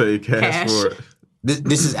cash? Pay cash for it.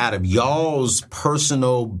 This is out of y'all's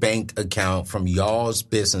personal bank account from y'all's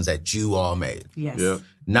business that you all made. Yes. Yep.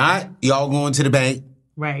 Not y'all going to the bank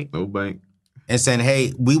Right. No bank. and saying,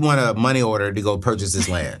 hey, we want a money order to go purchase this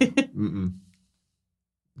land. Mm-mm.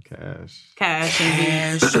 Cash. Cash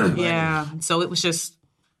and yeah. So it was just,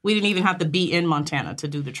 we didn't even have to be in Montana to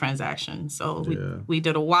do the transaction. So we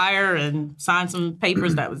did a wire and signed some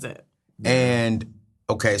papers. That was it. And,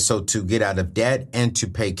 okay, so to get out of debt and to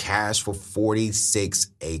pay cash for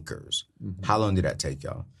 46 acres. How long did that take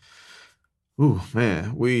y'all? Ooh,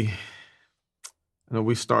 man. We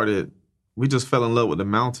just fell in love with the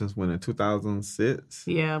mountains when in 2006.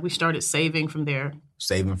 Yeah, we started saving from there.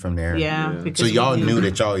 Saving from there? Yeah. Yeah. Because So y'all knew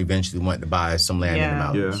that y'all eventually wanted to buy some land in the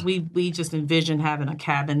mountains? Yeah. We just envisioned having a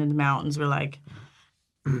cabin in the mountains. We're like,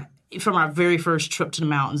 from our very first trip to the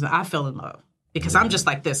mountains, I fell in love because I'm just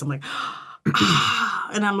like this. I'm like,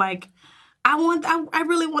 and I'm like, I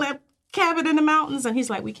really want a cabin in the mountains. And he's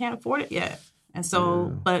like, we can't afford it yet. And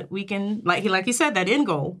so, but we can, like he said, that end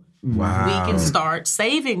goal, Wow. we can start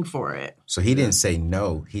saving for it. So he didn't say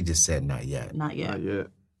no. He just said not yet. Not yet. Not yet.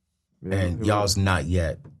 Yeah, And y'all's not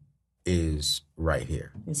yet is right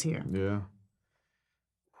here. It's here. Yeah.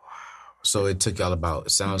 So it took y'all about,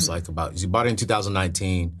 it sounds like about, you bought it in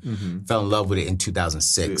 2019, fell in love with it in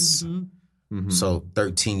 2006. So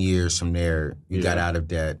 13 years from there, you got out of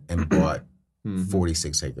debt and bought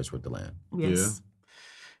 46 acres worth of land. Yes.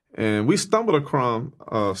 Yeah. And we stumbled upon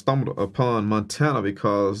Montana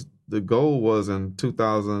because the goal was in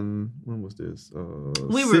 2000. When was this?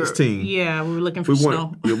 16. We were looking for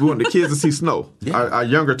snow. We wanted the kids to see snow. Our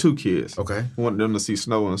younger two kids. Okay. We wanted them to see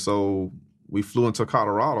snow, and so we flew into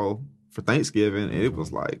Colorado for Thanksgiving, and it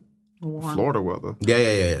was like Warm. Florida weather.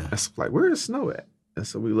 Yeah. And so like, where is snow at? And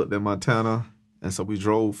so we looked at Montana, and so we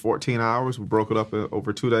drove 14 hours. We broke it up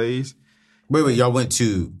over 2 days. Wait, y'all went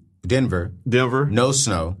to Denver. No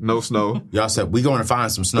snow. No snow. Y'all said, we going to find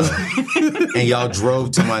some snow. And y'all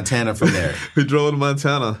drove to Montana from there. We drove to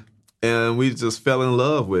Montana, and we just fell in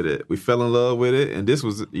love with it. And this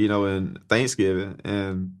was, in Thanksgiving,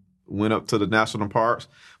 and went up to the national parks.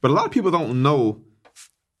 But a lot of people don't know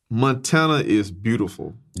Montana is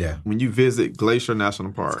beautiful. Yeah. When you visit Glacier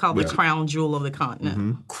National Park. It's called the crown jewel of the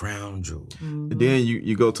continent. Crown jewel. And then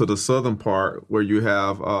you go to the southern part where you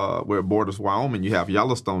have, where it borders Wyoming, you have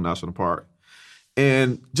Yellowstone National Park.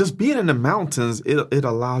 And just being in the mountains, it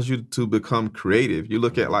allows you to become creative. You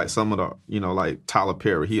look at like some of the, like Tyler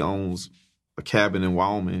Perry, he owns a cabin in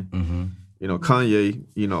Wyoming. Mm-hmm.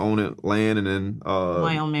 Kanye, owning land, and then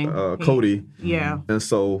Wyoming. Cody. Yeah. And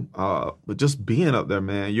so, but just being up there,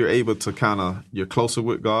 man, you're able to you're closer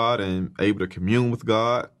with God and able to commune with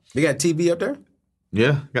God. You got TV up there?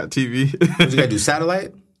 Yeah, got TV. What you got to do,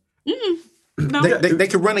 satellite? No. They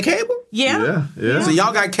can run a cable? Yeah. Yeah. So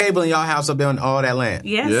y'all got cable in y'all house up there on all that land?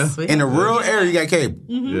 Yes. Yeah. In the rural area, you got cable?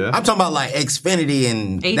 Yeah. I'm talking about like Xfinity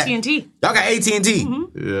and... AT&T. Y'all got AT&T?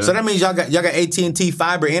 Yeah. So that means y'all got AT&T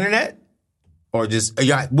fiber internet? Or just...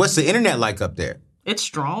 what's the internet like up there? It's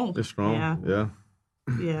strong. It's strong.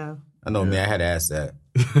 Yeah. I know, man. I had to ask that.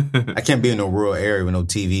 I can't be in no rural area with no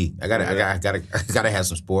TV. I gotta have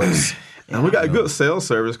some sports. And we got good cell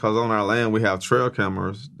service because on our land we have trail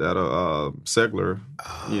cameras that are cellular,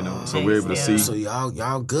 so we're able to see. So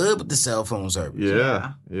y'all good with the cell phone service?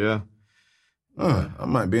 Yeah. I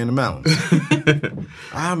might be in the mountains.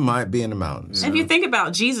 And if you think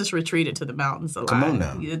about Jesus retreated to the mountains a lot. Come on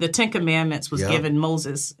now. The Ten Commandments was given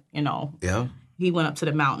Moses, Yeah. He went up to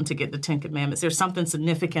the mountain to get the Ten Commandments. There's something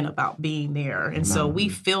significant about being there. And so we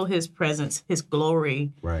feel his presence, his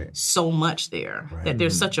glory so much there that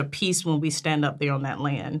there's such a peace when we stand up there on that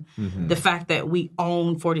land. Mm-hmm. The fact that we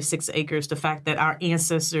own 46 acres, the fact that our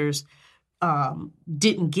ancestors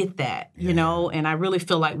didn't get that, and I really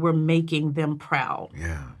feel like we're making them proud.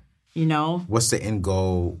 Yeah. What's the end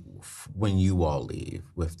goal when you all leave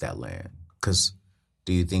with that land? Because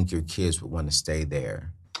do you think your kids would want to stay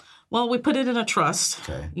there? Well, we put it in a trust,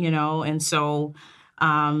 and so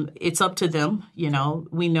it's up to them.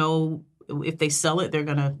 We know if they sell it, they're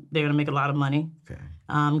gonna make a lot of money. Okay.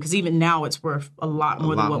 Because even now it's worth a lot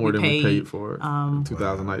more than what we paid for it in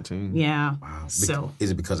 2019. Yeah. Wow. So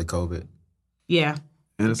is it because of COVID? Yeah.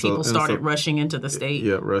 And people started rushing into the state.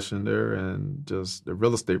 Yeah, rushing there, and just the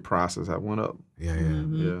real estate prices have went up. Yeah.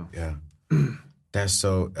 Mm-hmm. Yeah. That's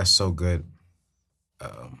so good.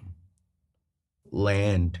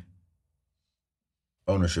 Land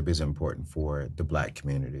ownership is important for the Black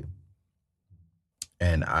community.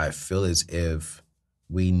 And I feel as if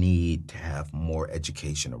we need to have more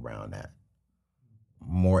education around that.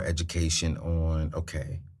 More education on,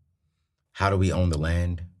 okay, how do we own the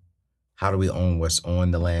land? How do we own what's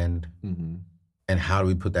on the land? Mm-hmm. And how do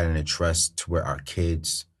we put that in a trust to where our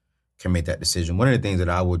kids can make that decision? One of the things that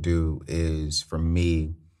I will do is, for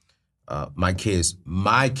me, my kids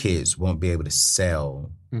won't be able to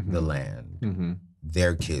sell the land. Mm-hmm.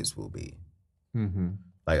 Their kids will be. Mm-hmm.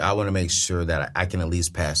 Like, I want to make sure that I can at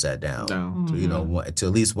least pass that down to, to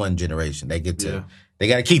at least one generation. They get to, they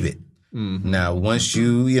got to keep it. Mm-hmm. Now, once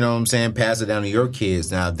you, pass it down to your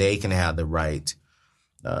kids, now they can have the right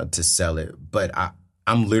to sell it. But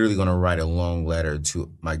I'm literally going to write a long letter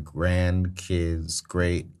to my grandkids,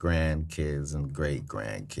 great-grandkids, and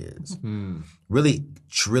great-grandkids. Mm-hmm.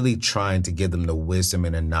 Really trying to give them the wisdom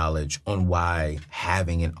and the knowledge on why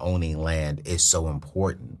having and owning land is so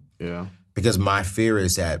important. Yeah. Because my fear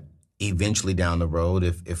is that eventually down the road,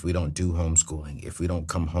 if we don't do homeschooling, if we don't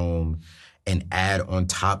come home and add on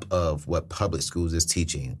top of what public schools is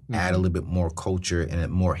teaching, add a little bit more culture and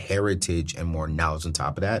more heritage and more knowledge on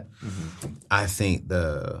top of that, I think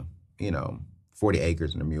the, 40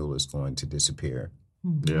 acres and a mule is going to disappear.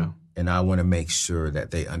 Mm-hmm. Yeah. And I want to make sure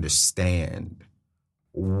that they understand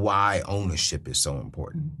why ownership is so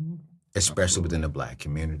important, especially within the Black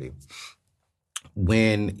community.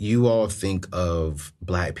 When you all think of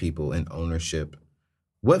Black people and ownership,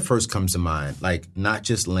 what first comes to mind? Like, not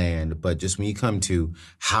just land, but just when you come to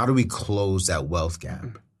how do we close that wealth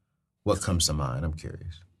gap? What comes to mind? I'm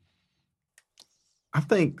curious. I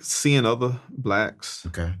think seeing other blacks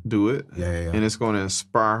do it, and it's going to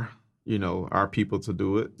inspire, our people to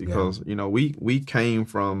do it because, we came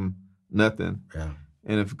from nothing. Yeah.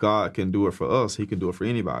 And if God can do it for us, he can do it for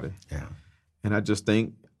anybody. Yeah. And I just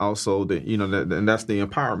think also that, and that's the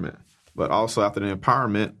empowerment. But also after the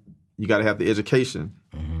empowerment, you got to have the education,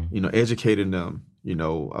 educating them,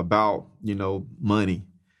 about, money,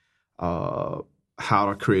 how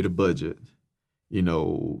to create a budget,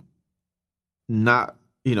 not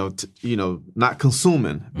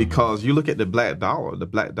consuming, because you look at the black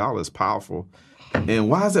dollar is powerful. And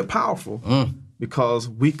why is it powerful? Because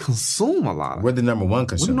we consume a lot. We're the number one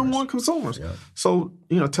consumers. We're the number one consumers. Yeah. So,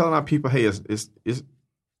 telling our people, hey, it's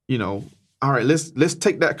all right, let's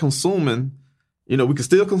take that consuming, we can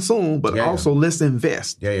still consume, but also let's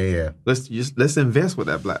invest. Yeah. Let's invest with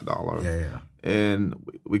that black dollar. Yeah. And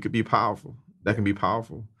we could be powerful. That can be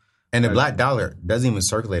powerful. And the black dollar doesn't even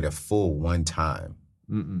circulate a full one time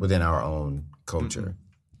within our own culture.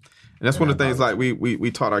 And that's one of the things, like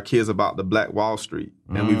we taught our kids about the Black Wall Street,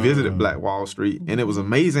 and we visited Black Wall Street, and it was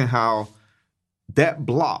amazing how that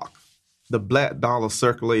block, the black dollar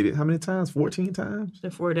circulated how many times? 14 times?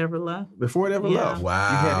 Before it ever left. Before it ever left. Wow.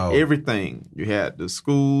 You had everything. You had the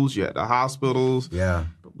schools, you had the hospitals. Yeah.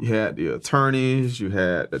 You had the attorneys, you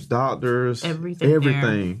had the doctors.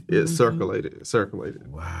 Everything. It circulated. It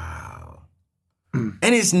circulated. Wow. And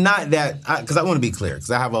it's not that, because I want to be clear,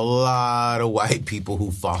 because I have a lot of white people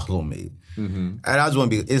who follow me. And I just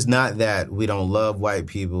want to be, it's not that we don't love white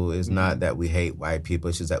people. It's not that we hate white people.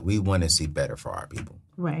 It's just that we want to see better for our people.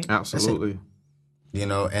 Right. Absolutely.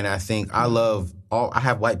 And I think I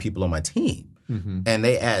have white people on my team. And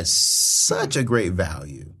they add such a great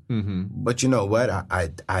value. But you know what? I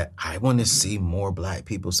want to see more black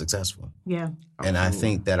people successful. Yeah. And I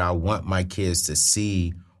think that I want my kids to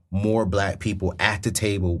see more black people at the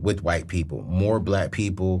table with white people, more black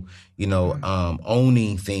people,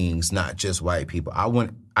 owning things, not just white people.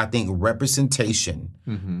 I think representation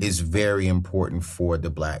is very important for the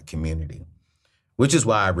black community. Which is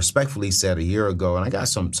why I respectfully said a year ago, and I got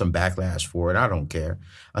some backlash for it. I don't care.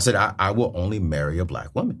 I said I will only marry a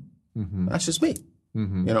black woman. That's just me.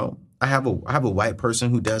 I have a white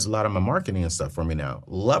person who does a lot of my marketing and stuff for me now.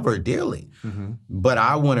 Love her dearly, but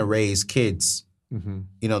I want to raise kids,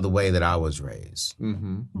 the way that I was raised,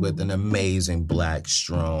 with an amazing black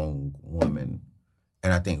strong woman,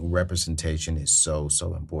 and I think representation is so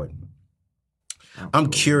important.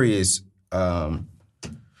 I'm curious.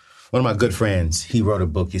 One of my good friends, he wrote a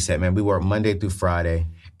book. He said, man, we work Monday through Friday,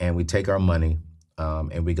 and we take our money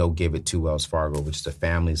and we go give it to Wells Fargo, which is the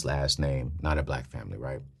family's last name, not a black family,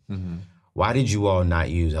 right? Why did you all not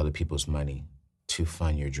use other people's money to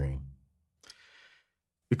fund your dream?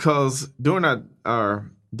 Because during our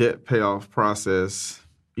debt payoff process,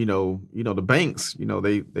 the banks,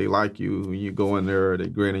 they like you. When you go in there, they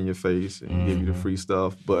grin in your face and give you the free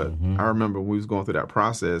stuff. But I remember when we was going through that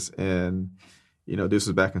process, and this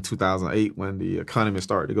was back in 2008 when the economy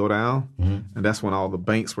started to go down. And that's when all the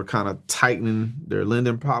banks were kind of tightening their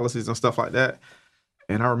lending policies and stuff like that.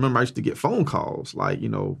 And I remember I used to get phone calls like,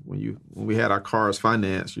 when we had our cars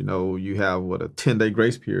financed, you have a 10-day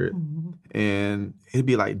grace period. And it'd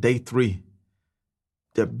be like day 3.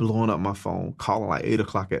 They're blowing up my phone, calling like 8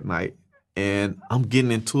 o'clock at night. And I'm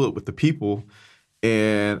getting into it with the people.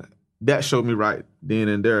 And that showed me right then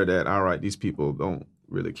and there that, all right, these people don't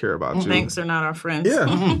really care about you. Banks are not our friends. Yeah.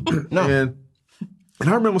 No. And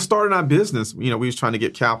I remember starting our business, we was trying to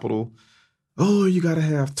get capital. Oh, you got to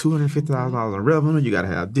have $250,000 in revenue. You got to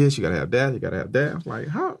have this. You got to have that. You got to have that. I'm like,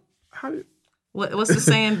 how do What's the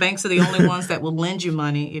saying? Banks are the only ones that will lend you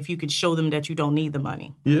money if you could show them that you don't need the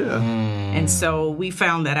money. Yeah. And so we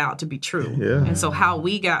found that out to be true. Yeah. And so how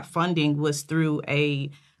we got funding was through a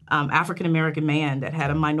African-American man that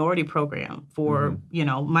had a minority program for,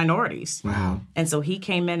 minorities. Wow. And so he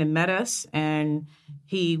came in and met us, and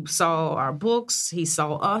he saw our books. He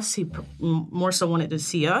saw us. He more so wanted to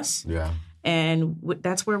see us. Yeah. And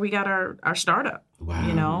that's where we got our startup,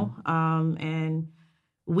 Wow. and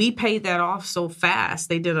we paid that off so fast.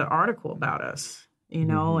 They did an article about us, and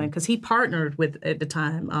because he partnered with, at the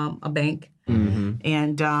time, a bank. And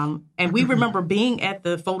we remember being at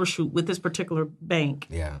the photo shoot with this particular bank.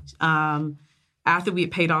 Yeah. After we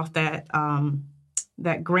had paid off that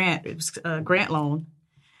grant, it was a grant loan,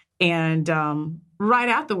 and right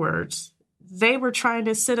afterwards, they were trying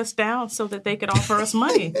to sit us down so that they could offer us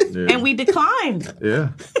money, and we declined. Yeah.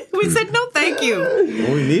 We we said, no, thank you.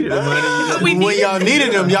 When we needed the money. When y'all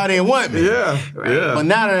needed them, y'all didn't want me. Yeah. But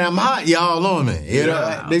now that I'm hot, y'all on me. You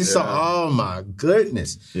know, they saw. Oh my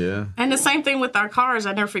goodness. Yeah. And the same thing with our cars.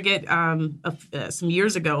 I never forget. Some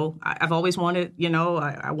years ago, I've always wanted.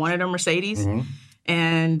 I wanted a Mercedes,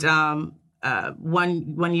 and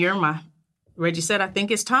one year, Reggie said, "I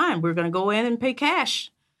think it's time. We're going to go in and pay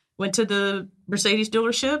cash." Went to the Mercedes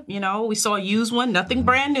dealership. We saw a used one, nothing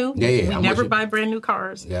brand new. Yeah. We never buy brand new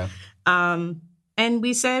cars. Yeah. And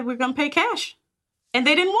we said we're going to pay cash. And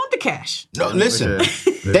they didn't want the cash. No, listen.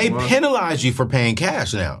 They penalize you for paying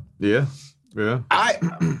cash now. Yeah.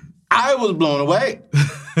 I was blown away.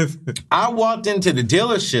 I walked into the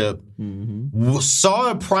dealership,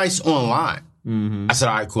 saw a price online. I said,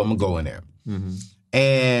 all right, cool, I'm going to go in there.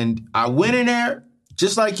 And I went in there,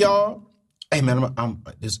 just like y'all. Hey, man, I'm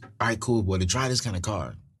just, all right, cool, boy, to drive this kind of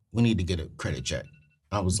car, we need to get a credit check.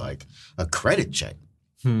 I was like, a credit check?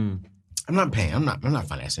 I'm not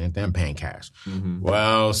financing anything. I'm paying cash.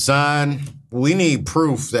 Well, son, we need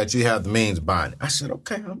proof that you have the means of buying it. I said,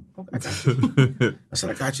 okay, I got you. I said,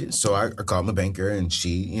 I got you. So I called my banker, and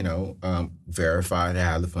she, verified I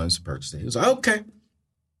had the funds to purchase it. He was like, okay.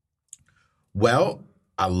 Well,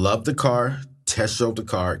 I loved the car, test drove the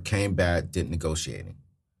car, came back, didn't negotiate it.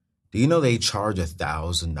 Do you know they charge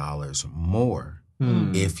 $1,000 more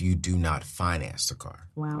if you do not finance the car?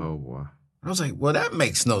 Wow. Oh, boy. I was like, well, that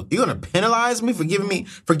makes no... You're going to penalize me for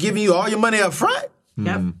giving you all your money up front?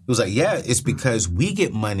 Yep. He was like, yeah, it's because we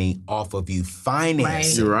get money off of you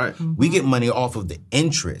financing. You're right. We get money off of the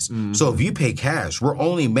interest. So if you pay cash, we're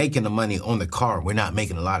only making the money on the car. We're not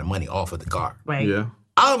making a lot of money off of the car. Right. Yeah.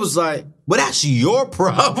 I was like, well, that's your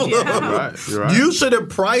problem. You're right. You should have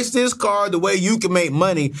priced this car the way you can make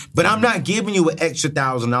money, but I'm not giving you an extra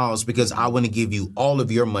 $1,000 because I want to give you all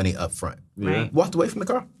of your money up front. Right. Walked away from the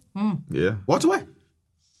car. Yeah. Walked away.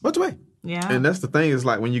 Yeah. And that's the thing is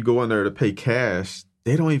like when you go in there to pay cash,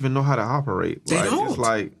 they don't even know how to operate. They don't. It's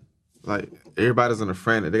like everybody's in a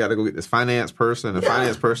frantic. They got to go get this finance person. The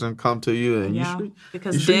finance person come to you and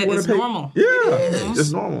because debt is normal. Yeah,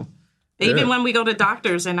 it's normal. Even when we go to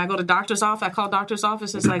doctors and I go to doctor's office, I call doctor's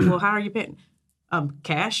office. It's like, well, how are you paying?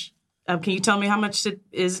 Cash. Can you tell me how much it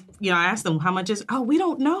is? I ask them how much is. Oh, we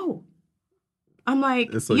don't know. I'm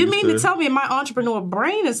like, you mean to tell me? My entrepreneur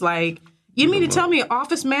brain is like, you mean to tell me an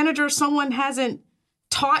office manager, someone hasn't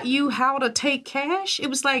taught you how to take cash? It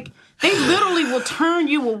was like they literally will turn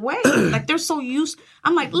you away. Like they're so used.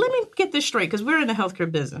 I'm like, let me get this straight because we're in the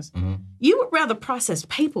healthcare business. You would rather process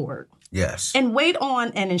paperwork. Yes. And wait on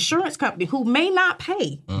an insurance company who may not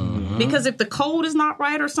pay. Because if the code is not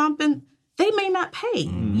right or something, they may not pay.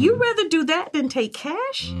 You'd rather do that than take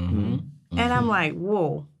cash? And I'm like,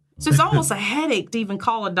 whoa. So it's almost a headache to even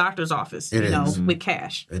call a doctor's office, with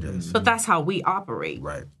cash. It is. But that's how we operate.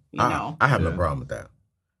 Right. I have no problem with that.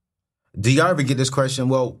 Do y'all ever get this question?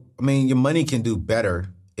 Well, I mean, your money can do better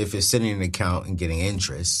if it's sitting in an account and getting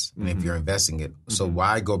interest, and if you're investing it. So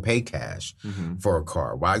why go pay cash for a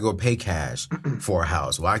car? Why go pay cash for a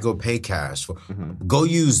house? Why go pay cash for? Go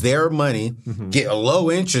use their money, get a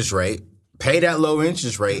low interest rate, pay that low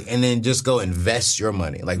interest rate, and then just go invest your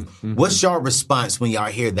money. Like, what's your response when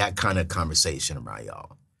y'all hear that kind of conversation around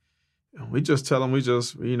y'all? We just tell them it's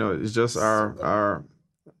just our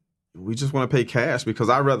we just want to pay cash because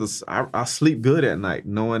I sleep good at night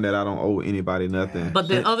knowing that I don't owe anybody nothing. But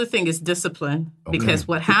the other thing is discipline because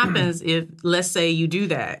what happens if, let's say you do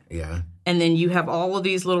that and then you have all of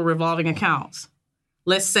these little revolving accounts.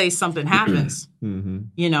 Let's say something happens,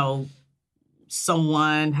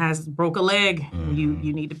 someone has broke a leg,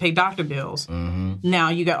 you need to pay doctor bills.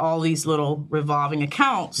 Now you got all these little revolving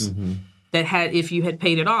accounts that if you had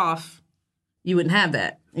paid it off, you wouldn't have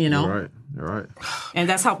that, You're right. And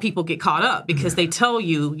that's how people get caught up because they tell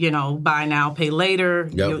you, buy now, pay later.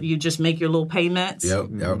 You just make your little payments.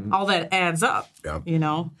 All that adds up,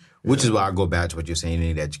 Which is why I go back to what you're saying, you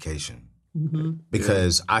need education.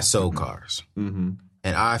 Because I sold cars. And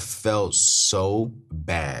I felt so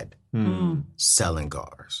bad selling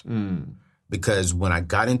cars. Because when I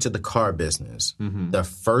got into the car business, the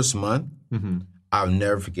first month, I'll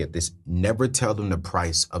never forget this, never tell them the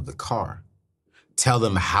price of the car. Tell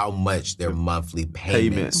them how much their monthly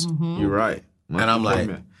payments. You're right. And I'm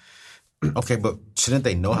like, okay, but shouldn't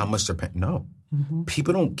they know how much they're paying? No.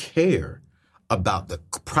 People don't care about the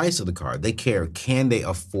price of the car. They care, can they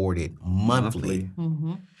afford it monthly?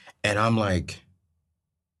 And I'm like,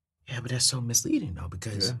 yeah, but that's so misleading though,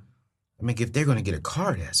 because I mean, if they're going to get a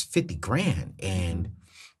car that's $50,000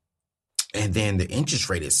 and then the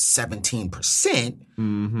interest rate is 17%,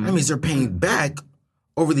 that means they're paying back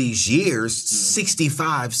over these years,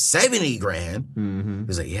 65, 70 grand.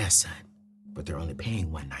 He's like, yeah, son, but they're only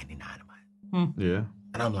paying $199 a month. Yeah.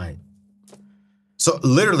 And I'm like, so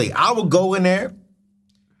literally, I would go in there.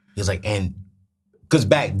 He's like, and because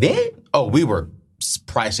back then, we were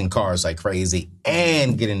pricing cars like crazy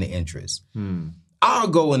and getting the interest. I'll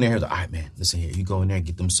go in there. He's like, all right, man, listen here. You go in there and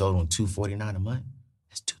get them sold on $249 a month.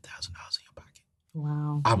 That's $2,000 in your pocket.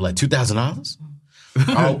 Wow. I'm like, $2,000?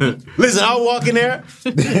 Listen, I'll walk in there.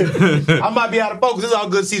 I might be out of focus. This is all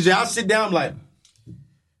good, CJ. I'll sit down. I'm like,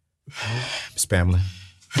 Miss Pamela,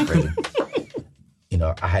 you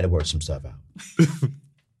know, I had to work some stuff out.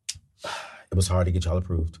 It was hard to get y'all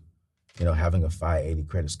approved. You know, having a 580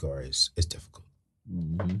 credit score is difficult.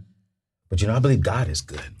 But, you know, I believe God is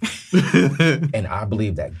good. And I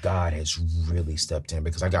believe that God has really stepped in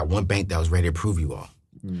because I got one bank that was ready to approve you all.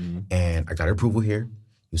 And I got approval here.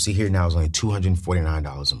 You see here now it's only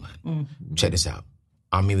 $249 a month. Check this out.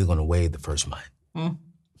 I'm even going to waive the first month.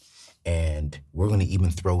 And we're going to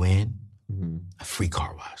even throw in a free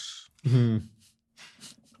car wash. All you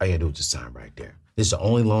got to do is just sign right there. This is the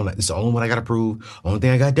only loan. This is the only one I got approved. Only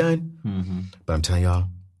thing I got done. But I'm telling y'all,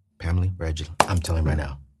 Pamela, Reggie, I'm telling you right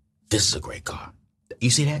now, this is a great car. You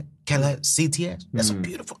see that? Cadillac CTS? That's a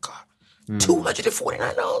beautiful car.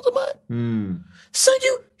 $249 a month. So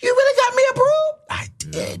you really got me approved? I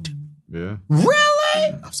did. Yeah.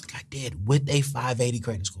 Really? I was like, I did with a 580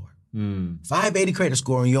 credit score. 580 credit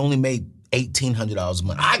score, and you only made $1,800 a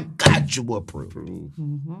month. I got you approved.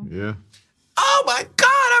 Yeah. Oh my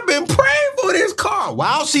God, I've been praying for this car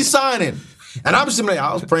while she's signing. And I'm just like,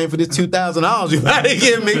 I was praying for this $2,000 you had to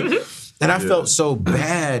give me. And I felt so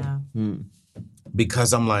bad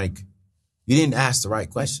because I'm like, you didn't ask the right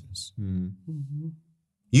questions.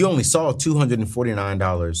 You only saw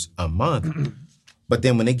 $249 a month. But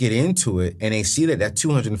then when they get into it and they see that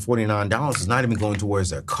 $249 is not even going towards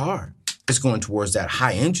their car, it's going towards that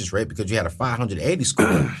high interest rate because you had a 580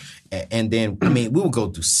 score. And then, I mean, we would go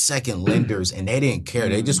through second lenders and they didn't care.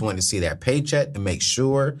 They just wanted to see that paycheck and make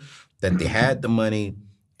sure that they had the money.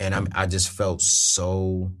 And I just felt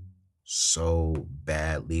so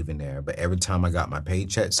bad leaving there. But every time I got my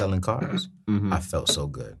paycheck selling cars, I felt so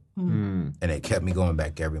good. And it kept me going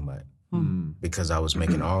back every month because I was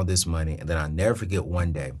making all this money. And then I'll never forget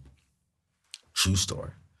one day, true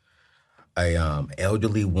story, a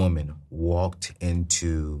elderly woman walked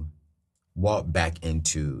back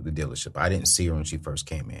into the dealership. I didn't see her when she first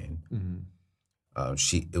came in.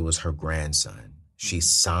 It was her grandson. She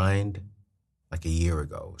signed like a year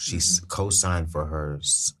ago. She co-signed for her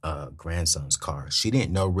grandson's car. She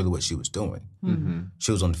didn't know really what she was doing.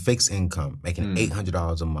 She was on fixed income, making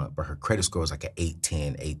 $800 a month, but her credit score was like an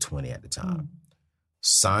 810, 820 at the time.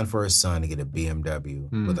 Signed for her son to get a BMW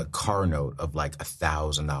with a car note of like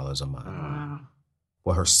 $1,000 a month.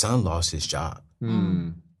 Well, her son lost his job.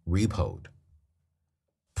 Repoed.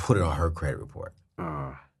 Put it on her credit report.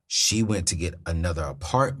 She went to get another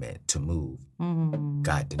apartment to move.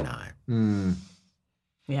 Got denied.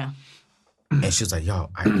 Yeah. And she was like, "Yo,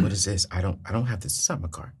 what is this? I don't have this. It's not my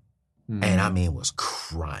car." And I mean, was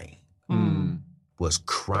crying. Was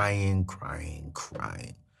crying.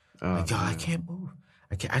 Like, yo, I can't move.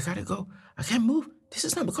 I gotta go. I can't move. This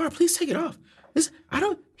is not my car. Please take it off. It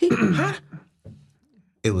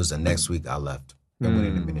was the next week I left and went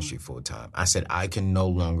into ministry full time. I said, I can no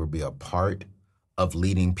longer be a part of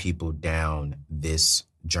leading people down this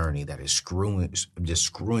journey that is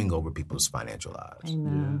screwing over people's financial lives.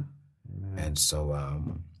 Amen. And so...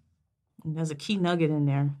 there's a key nugget in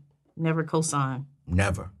there. Never co-sign.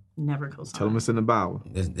 Never co-sign. Tell them it's in the Bible.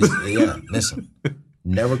 Listen.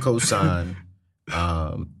 Never co-sign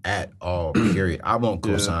at all, period. I won't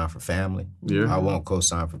co-sign for family. I won't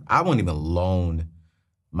co-sign for... I won't even loan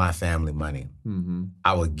my family money.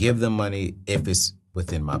 I would give them money if it's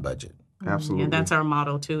within my budget. Absolutely. Yeah, that's our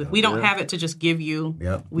motto, too. If we don't have it to just give you,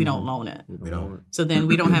 we don't loan it. We don't. So then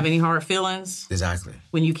we don't have any hard feelings. Exactly.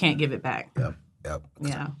 When you can't give it back. Yep.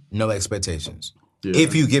 Yeah. No expectations. Yeah.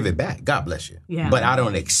 If you give it back, God bless you. Yeah. But I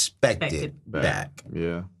don't expect it back.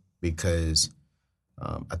 Yeah. Because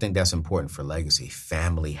I think that's important for legacy.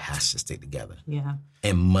 Family has to stick together. Yeah.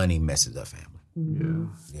 And money messes up family.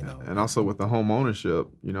 Yeah. You know. And also with the home ownership,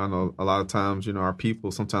 you know, I know a lot of times, you know, our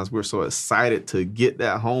people, sometimes we're so excited to get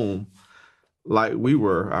that home like we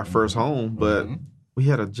were our first home, but we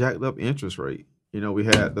had a jacked up interest rate. You know, we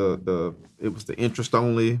had it was the interest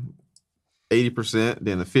only 80%,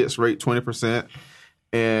 then the fixed rate 20%.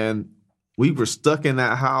 And we were stuck in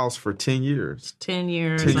that house for 10 years. 10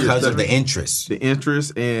 years. Because of the interest. The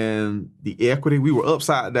interest and the equity. We were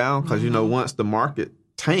upside down because, you know, once the market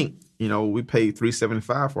tanked, you know, we paid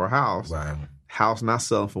 $375 for a house. Right. House not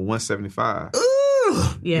selling for $175.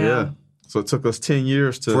 Yeah. So it took us 10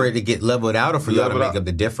 years for it to get leveled out, or for y'all to make up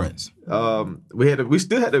the difference. We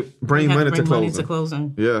still had to bring money to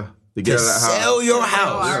closing. Yeah, to get out of that house. Sell your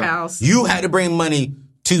house. Our house. You had to bring money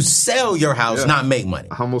to sell your house, not make money.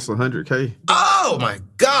 Almost $100K. Oh my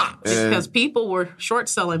God! Because people were short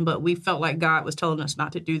selling, but we felt like God was telling us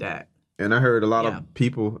not to do that. And I heard a lot of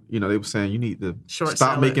people, they were saying you need to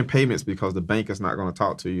stop making payments because the bank is not going to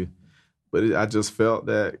talk to you. But I just felt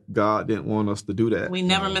that God didn't want us to do that. We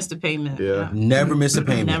never missed a payment. Yeah. Never missed a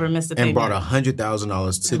payment. Never missed a payment. And brought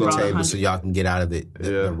 $100,000 to the table so y'all can get out of it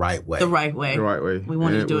the right way. The right way. The right way. We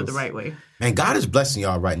wanted to do it the right way. Man, God is blessing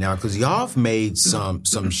y'all right now because y'all have made some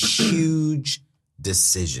huge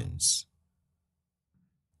decisions.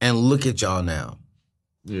 And look at y'all now.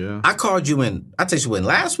 Yeah. I called you in, I texted you in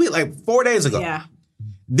last week, like 4 days ago. Yeah.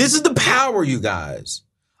 This is the power, you guys,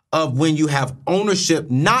 of when you have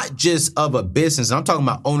ownership, not just of a business. I'm talking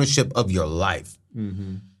about ownership of your life.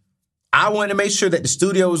 Mm-hmm. I wanted to make sure that the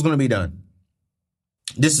studio was going to be done.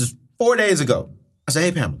 This is 4 days ago. I said,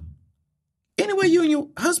 hey, Pamela, any way you and your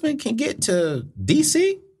husband can get to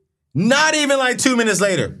D.C.? Not even like 2 minutes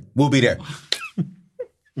later, we'll be there.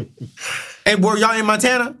 And were y'all in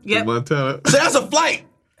Montana? Yep. Montana. So that's a flight.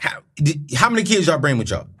 How many kids y'all bring with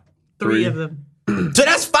y'all? 3 of them. So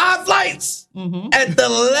that's 5 flights at the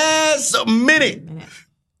last minute.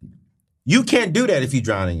 You can't do that if you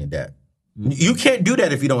drown in your debt. You can't do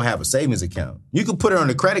that if you don't have a savings account. You can put it on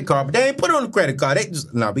the credit card, but they ain't put it on the credit card. They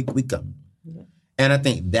just, we come. Yeah. And I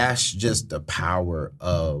think that's just the power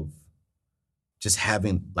of just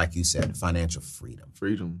having, like you said, financial freedom.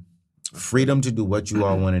 Freedom to do what you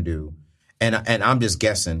all want to do. And I'm just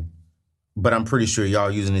guessing, but I'm pretty sure y'all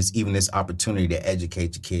using this opportunity to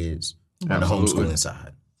educate your kids on the homeschooling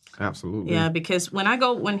side. Absolutely. Yeah, because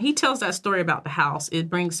when he tells that story about the house, it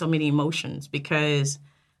brings so many emotions because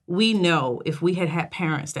we know if we had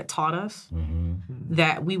parents that taught us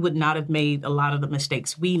that we would not have made a lot of the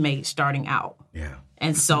mistakes we made starting out. Yeah.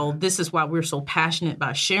 And so this is why we're so passionate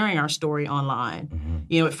about sharing our story online.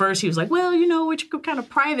 At first he was like, well, we're kind of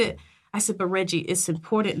private. I said, but Reggie, it's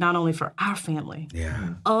important not only for our family.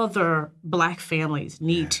 Yeah. Other Black families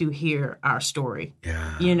need to hear our story.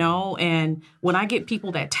 Yeah. And when I get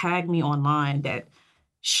people that tag me online that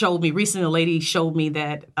showed me, recently a lady showed me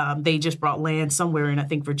that they just brought land somewhere in, I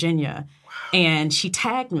think, Virginia. Wow. And she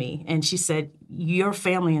tagged me and she said, your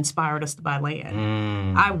family inspired us to buy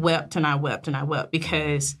land. I wept and I wept and I wept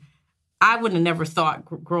because I would have never thought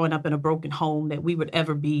growing up in a broken home that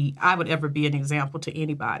I would ever be an example to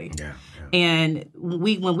anybody. Yeah. And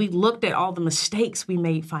when we looked at all the mistakes we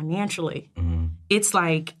made financially, it's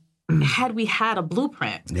like, had we had a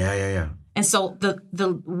blueprint? Yeah. And so the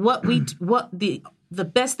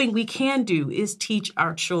best thing we can do is teach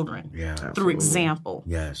our children through example.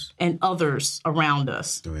 Yes. And others around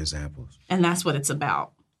us. Through examples. And that's what it's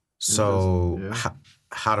about. So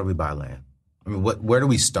how do we buy land? I mean, where do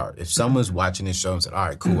we start? If someone's watching this show and said, all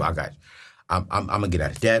right, cool, I got you. I'm going to get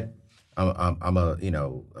out of debt. I'm going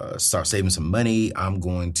to start saving some money. I'm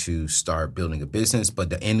going to start building a business.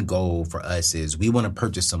 But the end goal for us is we want to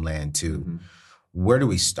purchase some land too. Where do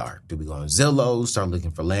we start? Do we go on Zillow, start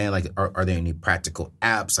looking for land? Like, are there any practical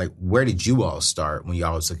apps? Like, where did you all start when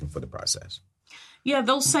y'all was looking for the process? Yeah,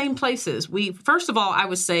 those same places. First of all, I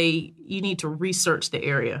would say you need to research the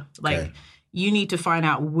area. Like, you need to find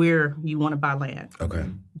out where you want to buy land. Okay.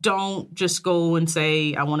 Don't just go and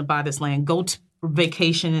say, I want to buy this land. Go to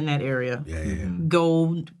vacation in that area. Yeah.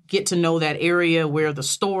 Go get to know that area, where the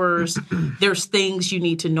stores, there's things you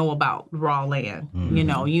need to know about raw land.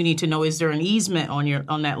 You need to know, is there an easement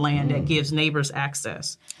on that land that gives neighbors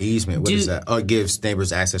access? Easement, what is that? Oh, it gives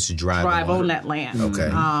neighbors access to drive on that land. Okay.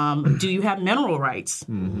 Do you have mineral rights?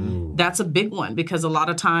 That's a big one because a lot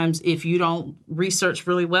of times if you don't research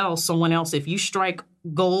really well, someone else, if you strike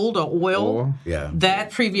gold or oil,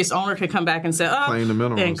 that previous owner could come back and say, claim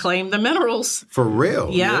the minerals. For real?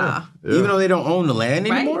 Yeah. Even though they don't own the land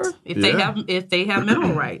anymore? If they have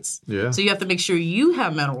mineral rights. So you have to make sure you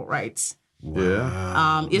have mineral rights.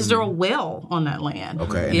 Yeah. Is there a well on that land?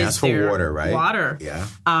 Okay, and that's for water, right? Water. Yeah.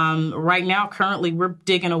 Right now, currently, we're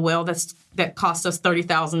digging a well that cost us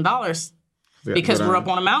 $30,000 because we're up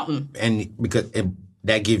on a mountain. And because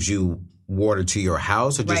that gives you water to your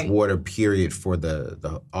house, or just water period for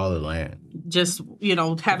the all the land? Just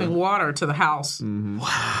having water to the house.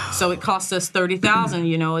 Wow. So it costs us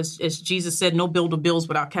 $30,000. As Jesus said, no bill to bills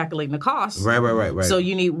without calculating the cost. Right. So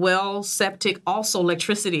you need well, septic, also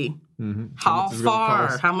electricity. How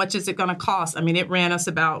much is it going to cost? I mean, it ran us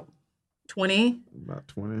about 20. About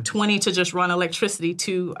 20. 20 to just run electricity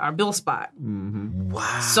to our bill spot.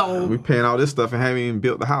 Wow. So We paying all this stuff and haven't even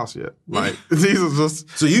built the house yet. Like these are just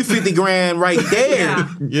So you $50,000 right there,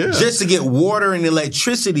 Yeah. just to get water and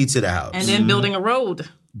electricity to the house. and then building a road.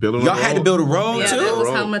 building. Y'all had to build a road Yeah, too. that was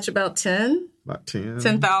how road. much? About 10? About 10.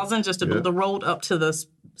 10,000 just to build the road up to the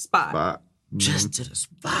spot. Spot. Just to the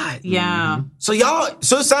spot. Yeah. So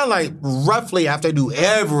so it sounds like roughly after I do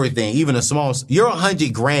everything, even a small, you're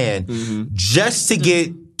 $100,000 just to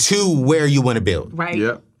get to where you want to build. Right.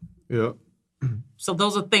 Yep. Yep. So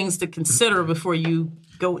those are things to consider before you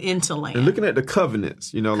go into land. And looking at the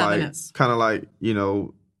covenants, Covenants. like kind of like,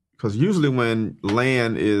 because usually when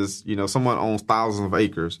land is, someone owns thousands of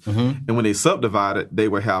acres, and when they subdivide it, they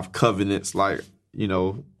would have covenants like,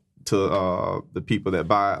 to the people that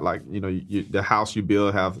buy it. Like, the house you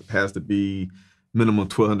build has to be minimum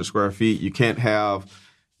 1,200 square feet. You can't have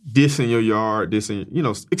this in your yard, this in,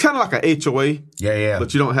 it's kind of like an HOA. Yeah.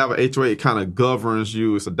 But you don't have an HOA. It kind of governs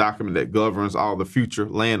you. It's a document that governs all the future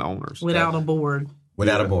landowners. Without a board.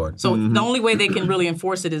 Without a board. So the only way they can really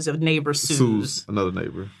enforce it is if a neighbor sues. Another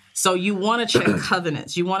neighbor. So you want to check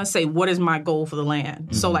covenants. You want to say, what is my goal for the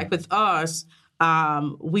land? So like with us,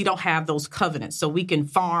 we don't have those covenants. So we can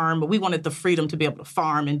farm, but we wanted the freedom to be able to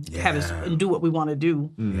farm and and do what we want to do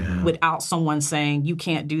without someone saying, you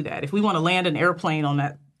can't do that. If we want to land an airplane on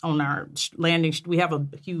our landing, we have a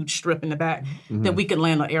huge strip in the back that we can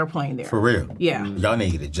land an airplane there. For real. Yeah. Y'all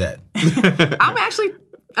need to get a jet. I'm actually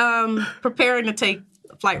preparing to take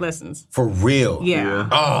flight lessons. For real. Yeah.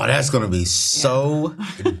 Oh, that's going to be so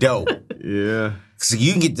dope. Yeah. So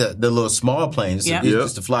you can get the little small planes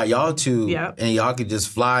just to fly y'all to, and y'all could just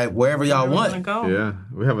fly wherever y'all want. Go. Yeah.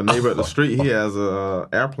 We have a neighbor at the street. He has a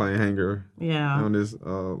airplane hangar on his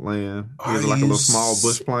land. He has like a little small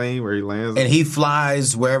bush plane where he lands. And he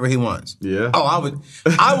flies wherever he wants. Yeah. Oh,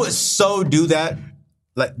 I would so do that.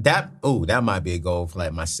 Like that. Oh, that might be a goal for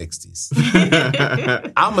like my 60s.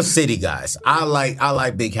 I'm a city guy. So I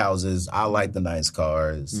like big houses. I like the nice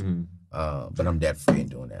cars. But I'm debt free in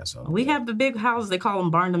doing that. So we have the big houses. They call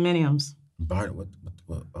them barn-dominiums. What?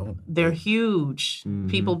 Oh, they're huge.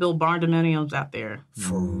 People build barn-dominiums out there.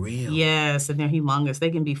 For real? Yes, and they're humongous. They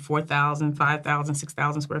can be 4,000, 5,000,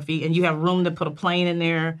 6,000 square feet. And you have room to put a plane in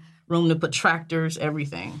there, room to put tractors,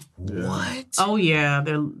 everything. What? Oh, yeah.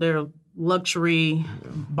 They're luxury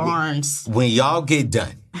barns. When y'all get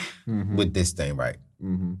done with this thing, right?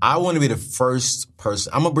 I want to be the first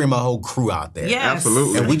person. I'm going to bring my whole crew out there. Yes.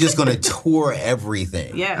 Absolutely. And we just going to tour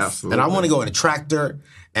everything. Yes. Absolutely. And I want to go in a tractor,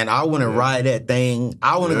 and I want to ride that thing.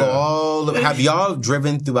 I want to go all the. Have y'all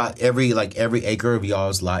driven throughout every acre of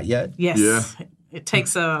y'all's lot yet? Yes. Yeah. It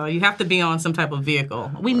takes you have to be on some type of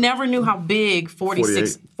vehicle. We never knew how big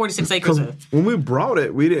 46 acres are. When we brought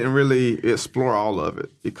it, we didn't really explore all of it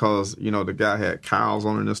because, the guy had cows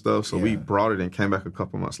on it and stuff. So we brought it and came back a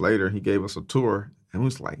couple months later. He gave us a tour. And we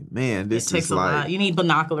was like, man, this It takes is a like... lot. You need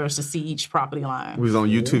binoculars to see each property line. We was on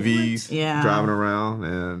UTVs Yeah. driving around.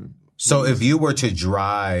 And So if you were to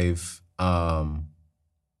drive, let's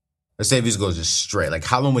say if you go just straight, like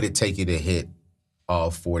how long would it take you to hit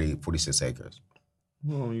all 46 acres?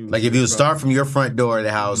 Like if you would start from your front door of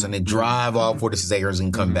the house and then drive all 46 acres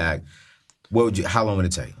and come back, how long would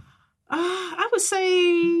it take? I would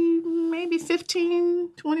say maybe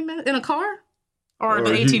 15, 20 minutes in a car or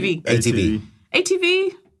the ATV.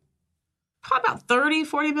 ATV, probably about 30,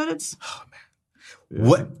 40 minutes. Oh, man.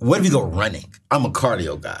 What if you go running? I'm a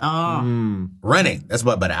cardio guy. Running, that's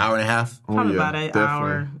about an hour and a half. Probably about an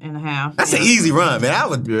hour and a half. That's an easy run,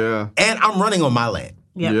 man. Yeah. And I'm running on my land.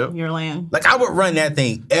 Yep, your land. Like I would run that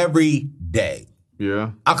thing every day.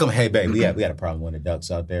 Yeah. I'll come, hey, babe, we got a problem with the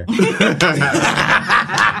ducks out there.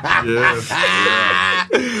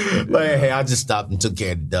 Like, hey, I just stopped and took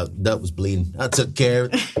care of the duck. The duck was bleeding. I took care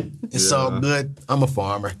of it. It's all good. I'm a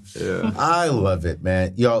farmer. Yeah. I love it,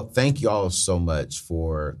 man. Y'all, thank you all so much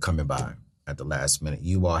for coming by at the last minute.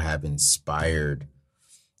 You all have inspired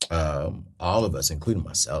all of us, including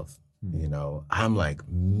myself. I'm like,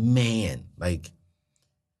 man, like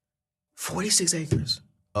 46 acres.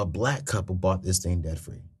 A black couple bought this thing debt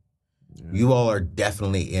free. Yeah. You all are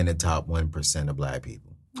definitely in the top 1% of black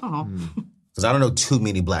people. Oh. Because I don't know too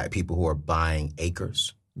many black people who are buying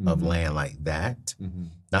acres of land like that.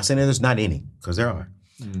 Not saying that there's not any, because there are.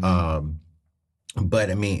 But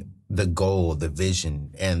I mean, the goal, the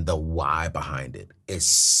vision, and the why behind it is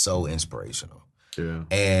so inspirational. Yeah.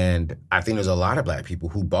 And I think there's a lot of black people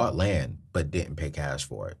who bought land but didn't pay cash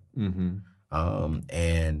for it.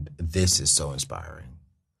 And this is so inspiring.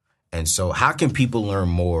 And so how can people learn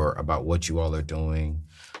more about what you all are doing,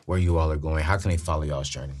 where you all are going? How can they follow y'all's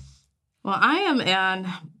journey? Well, I am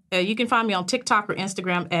You can find me on TikTok or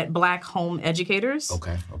Instagram at Black Home Educators.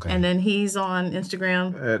 Okay. And then he's on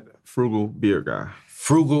Instagram At Frugal Beard Guy.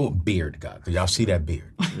 Frugal Beard Guy. Cause y'all see that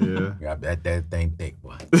beard. Yeah. that thing thick,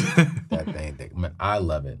 boy. That thing thick. Man, I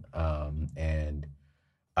love it. And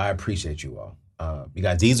I appreciate you all. You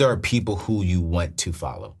guys, these are people who you want to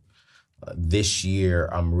follow. This year,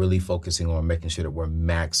 I'm really focusing on making sure that we're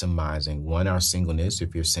maximizing, one, our singleness,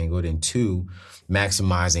 if you're single, and two,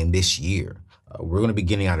 maximizing this year. We're going to be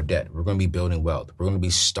getting out of debt. We're going to be building wealth. We're going to be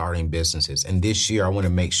starting businesses. And this year, I want to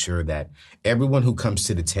make sure that everyone who comes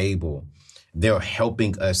to the table, they're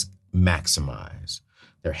helping us maximize.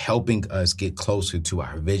 They're helping us get closer to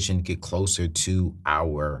our vision, get closer to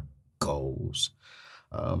our goals.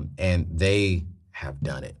 And they have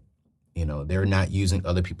done it. You know, they're not using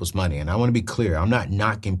other people's money. And I want to be clear, I'm not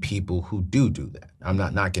knocking people who do that. I'm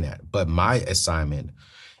not knocking that. But my assignment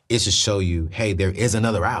is to show you, hey, there is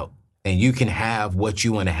another out. And you can have what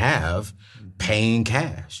you want to have paying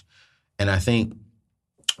cash. And I think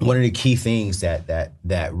one of the key things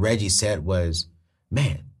that Reggie said was,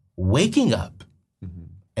 man, waking up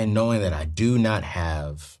and knowing that I do not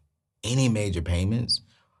any major payments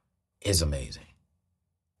is amazing.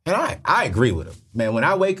 And I agree with him. Man, when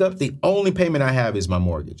I wake up, the only payment I have is my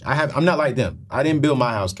mortgage. I'm not like them. I didn't build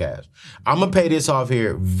my house cash. I'm going to pay this off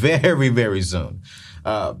here very, very soon.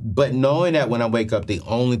 But knowing that when I wake up, the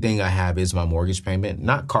only thing I have is my mortgage payment,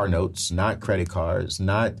 not car notes, not credit cards,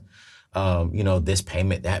 not, this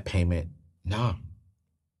payment, that payment. No,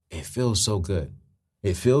 it feels so good.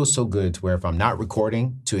 It feels so good to where if I'm not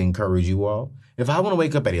recording to encourage you all, if I want to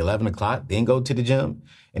wake up at 11 o'clock, then go to the gym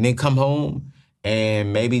and then come home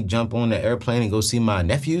and maybe jump on the airplane and go see my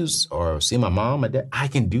nephews or see my mom or dad, I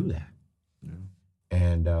can do that. Yeah.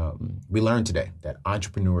 And we learned today that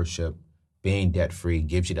entrepreneurship, being debt-free,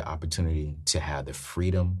 gives you the opportunity to have the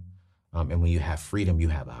freedom. And when you have freedom, you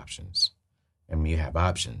have options. And when you have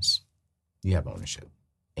options, you have ownership.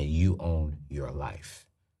 And you own your life,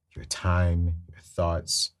 your time, your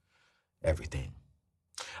thoughts, everything.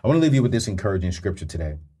 I want to leave you with this encouraging scripture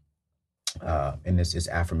today. And this is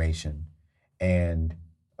affirmation. And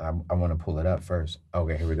I want to pull it up first.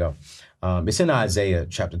 Okay, here we go. It's in Isaiah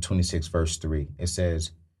chapter 26, verse 3. It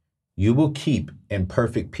says, "You will keep in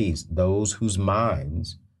perfect peace those whose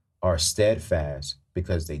minds are steadfast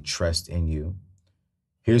because they trust in you."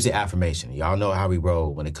 Here's the affirmation. Y'all know how we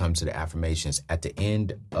roll when it comes to the affirmations at the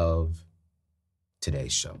end of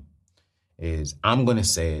today's show. I'm going to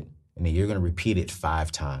say it, and then you're going to repeat it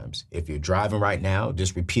 5 times. If you're driving right now,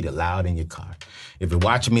 just repeat it loud in your car. If you're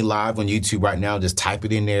watching me live on YouTube right now, just type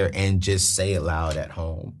it in there and just say it loud at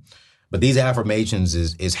home. But these affirmations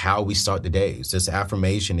is how we start the days. This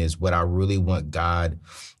affirmation is what I really want God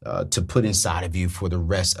to put inside of you for the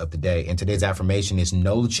rest of the day. And today's affirmation is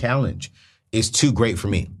no challenge is too great for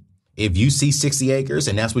me. If you see 60 acres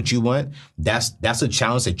and that's what you want, that's a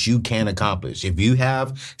challenge that you can accomplish. If you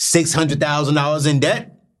have $600,000 in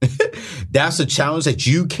debt, that's a challenge that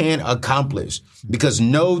you can accomplish because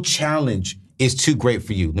no challenge is too great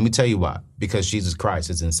for you. Let me tell you why. Because Jesus Christ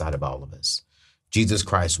is inside of all of us. Jesus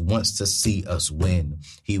Christ wants to see us win.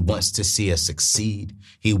 He wants to see us succeed.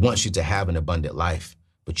 He wants you to have an abundant life.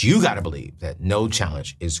 But you got to believe that no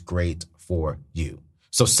challenge is great for you.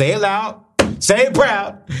 So say it loud, say it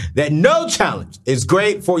proud, that no challenge is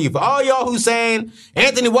great for you. For all y'all who saying,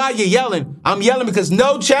 Anthony, why are you yelling? I'm yelling because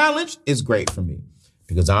no challenge is great for me.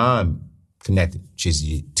 Because I'm connected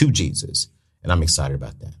to Jesus, and I'm excited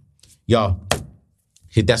about that. Y'all,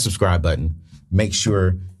 hit that subscribe button. Make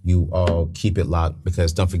sure you all keep it locked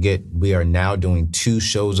because don't forget, we are now doing 2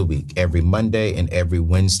 shows a week, every Monday and every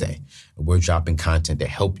Wednesday. We're dropping content to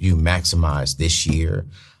help you maximize this year.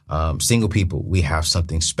 Single people, we have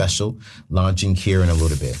something special launching here in a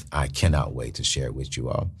little bit. I cannot wait to share it with you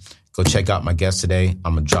all. Go check out my guests today.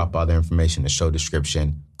 I'm going to drop all the information in the show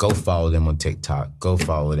description. Go follow them on TikTok. Go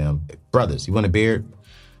follow them. Brothers, you want a beard?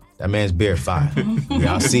 That man's beard fire.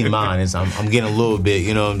 Y'all see mine. I'm getting a little bit,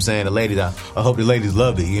 you know what I'm saying? The ladies, I hope the ladies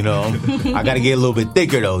love it, you know? I got to get a little bit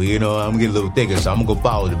thicker, though, you know? I'm going to get a little thicker, so I'm going to go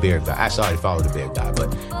follow the beard guy. Actually, I already followed the beard guy,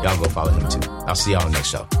 but y'all go follow him, too. I'll see y'all on the next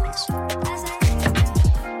show. Peace.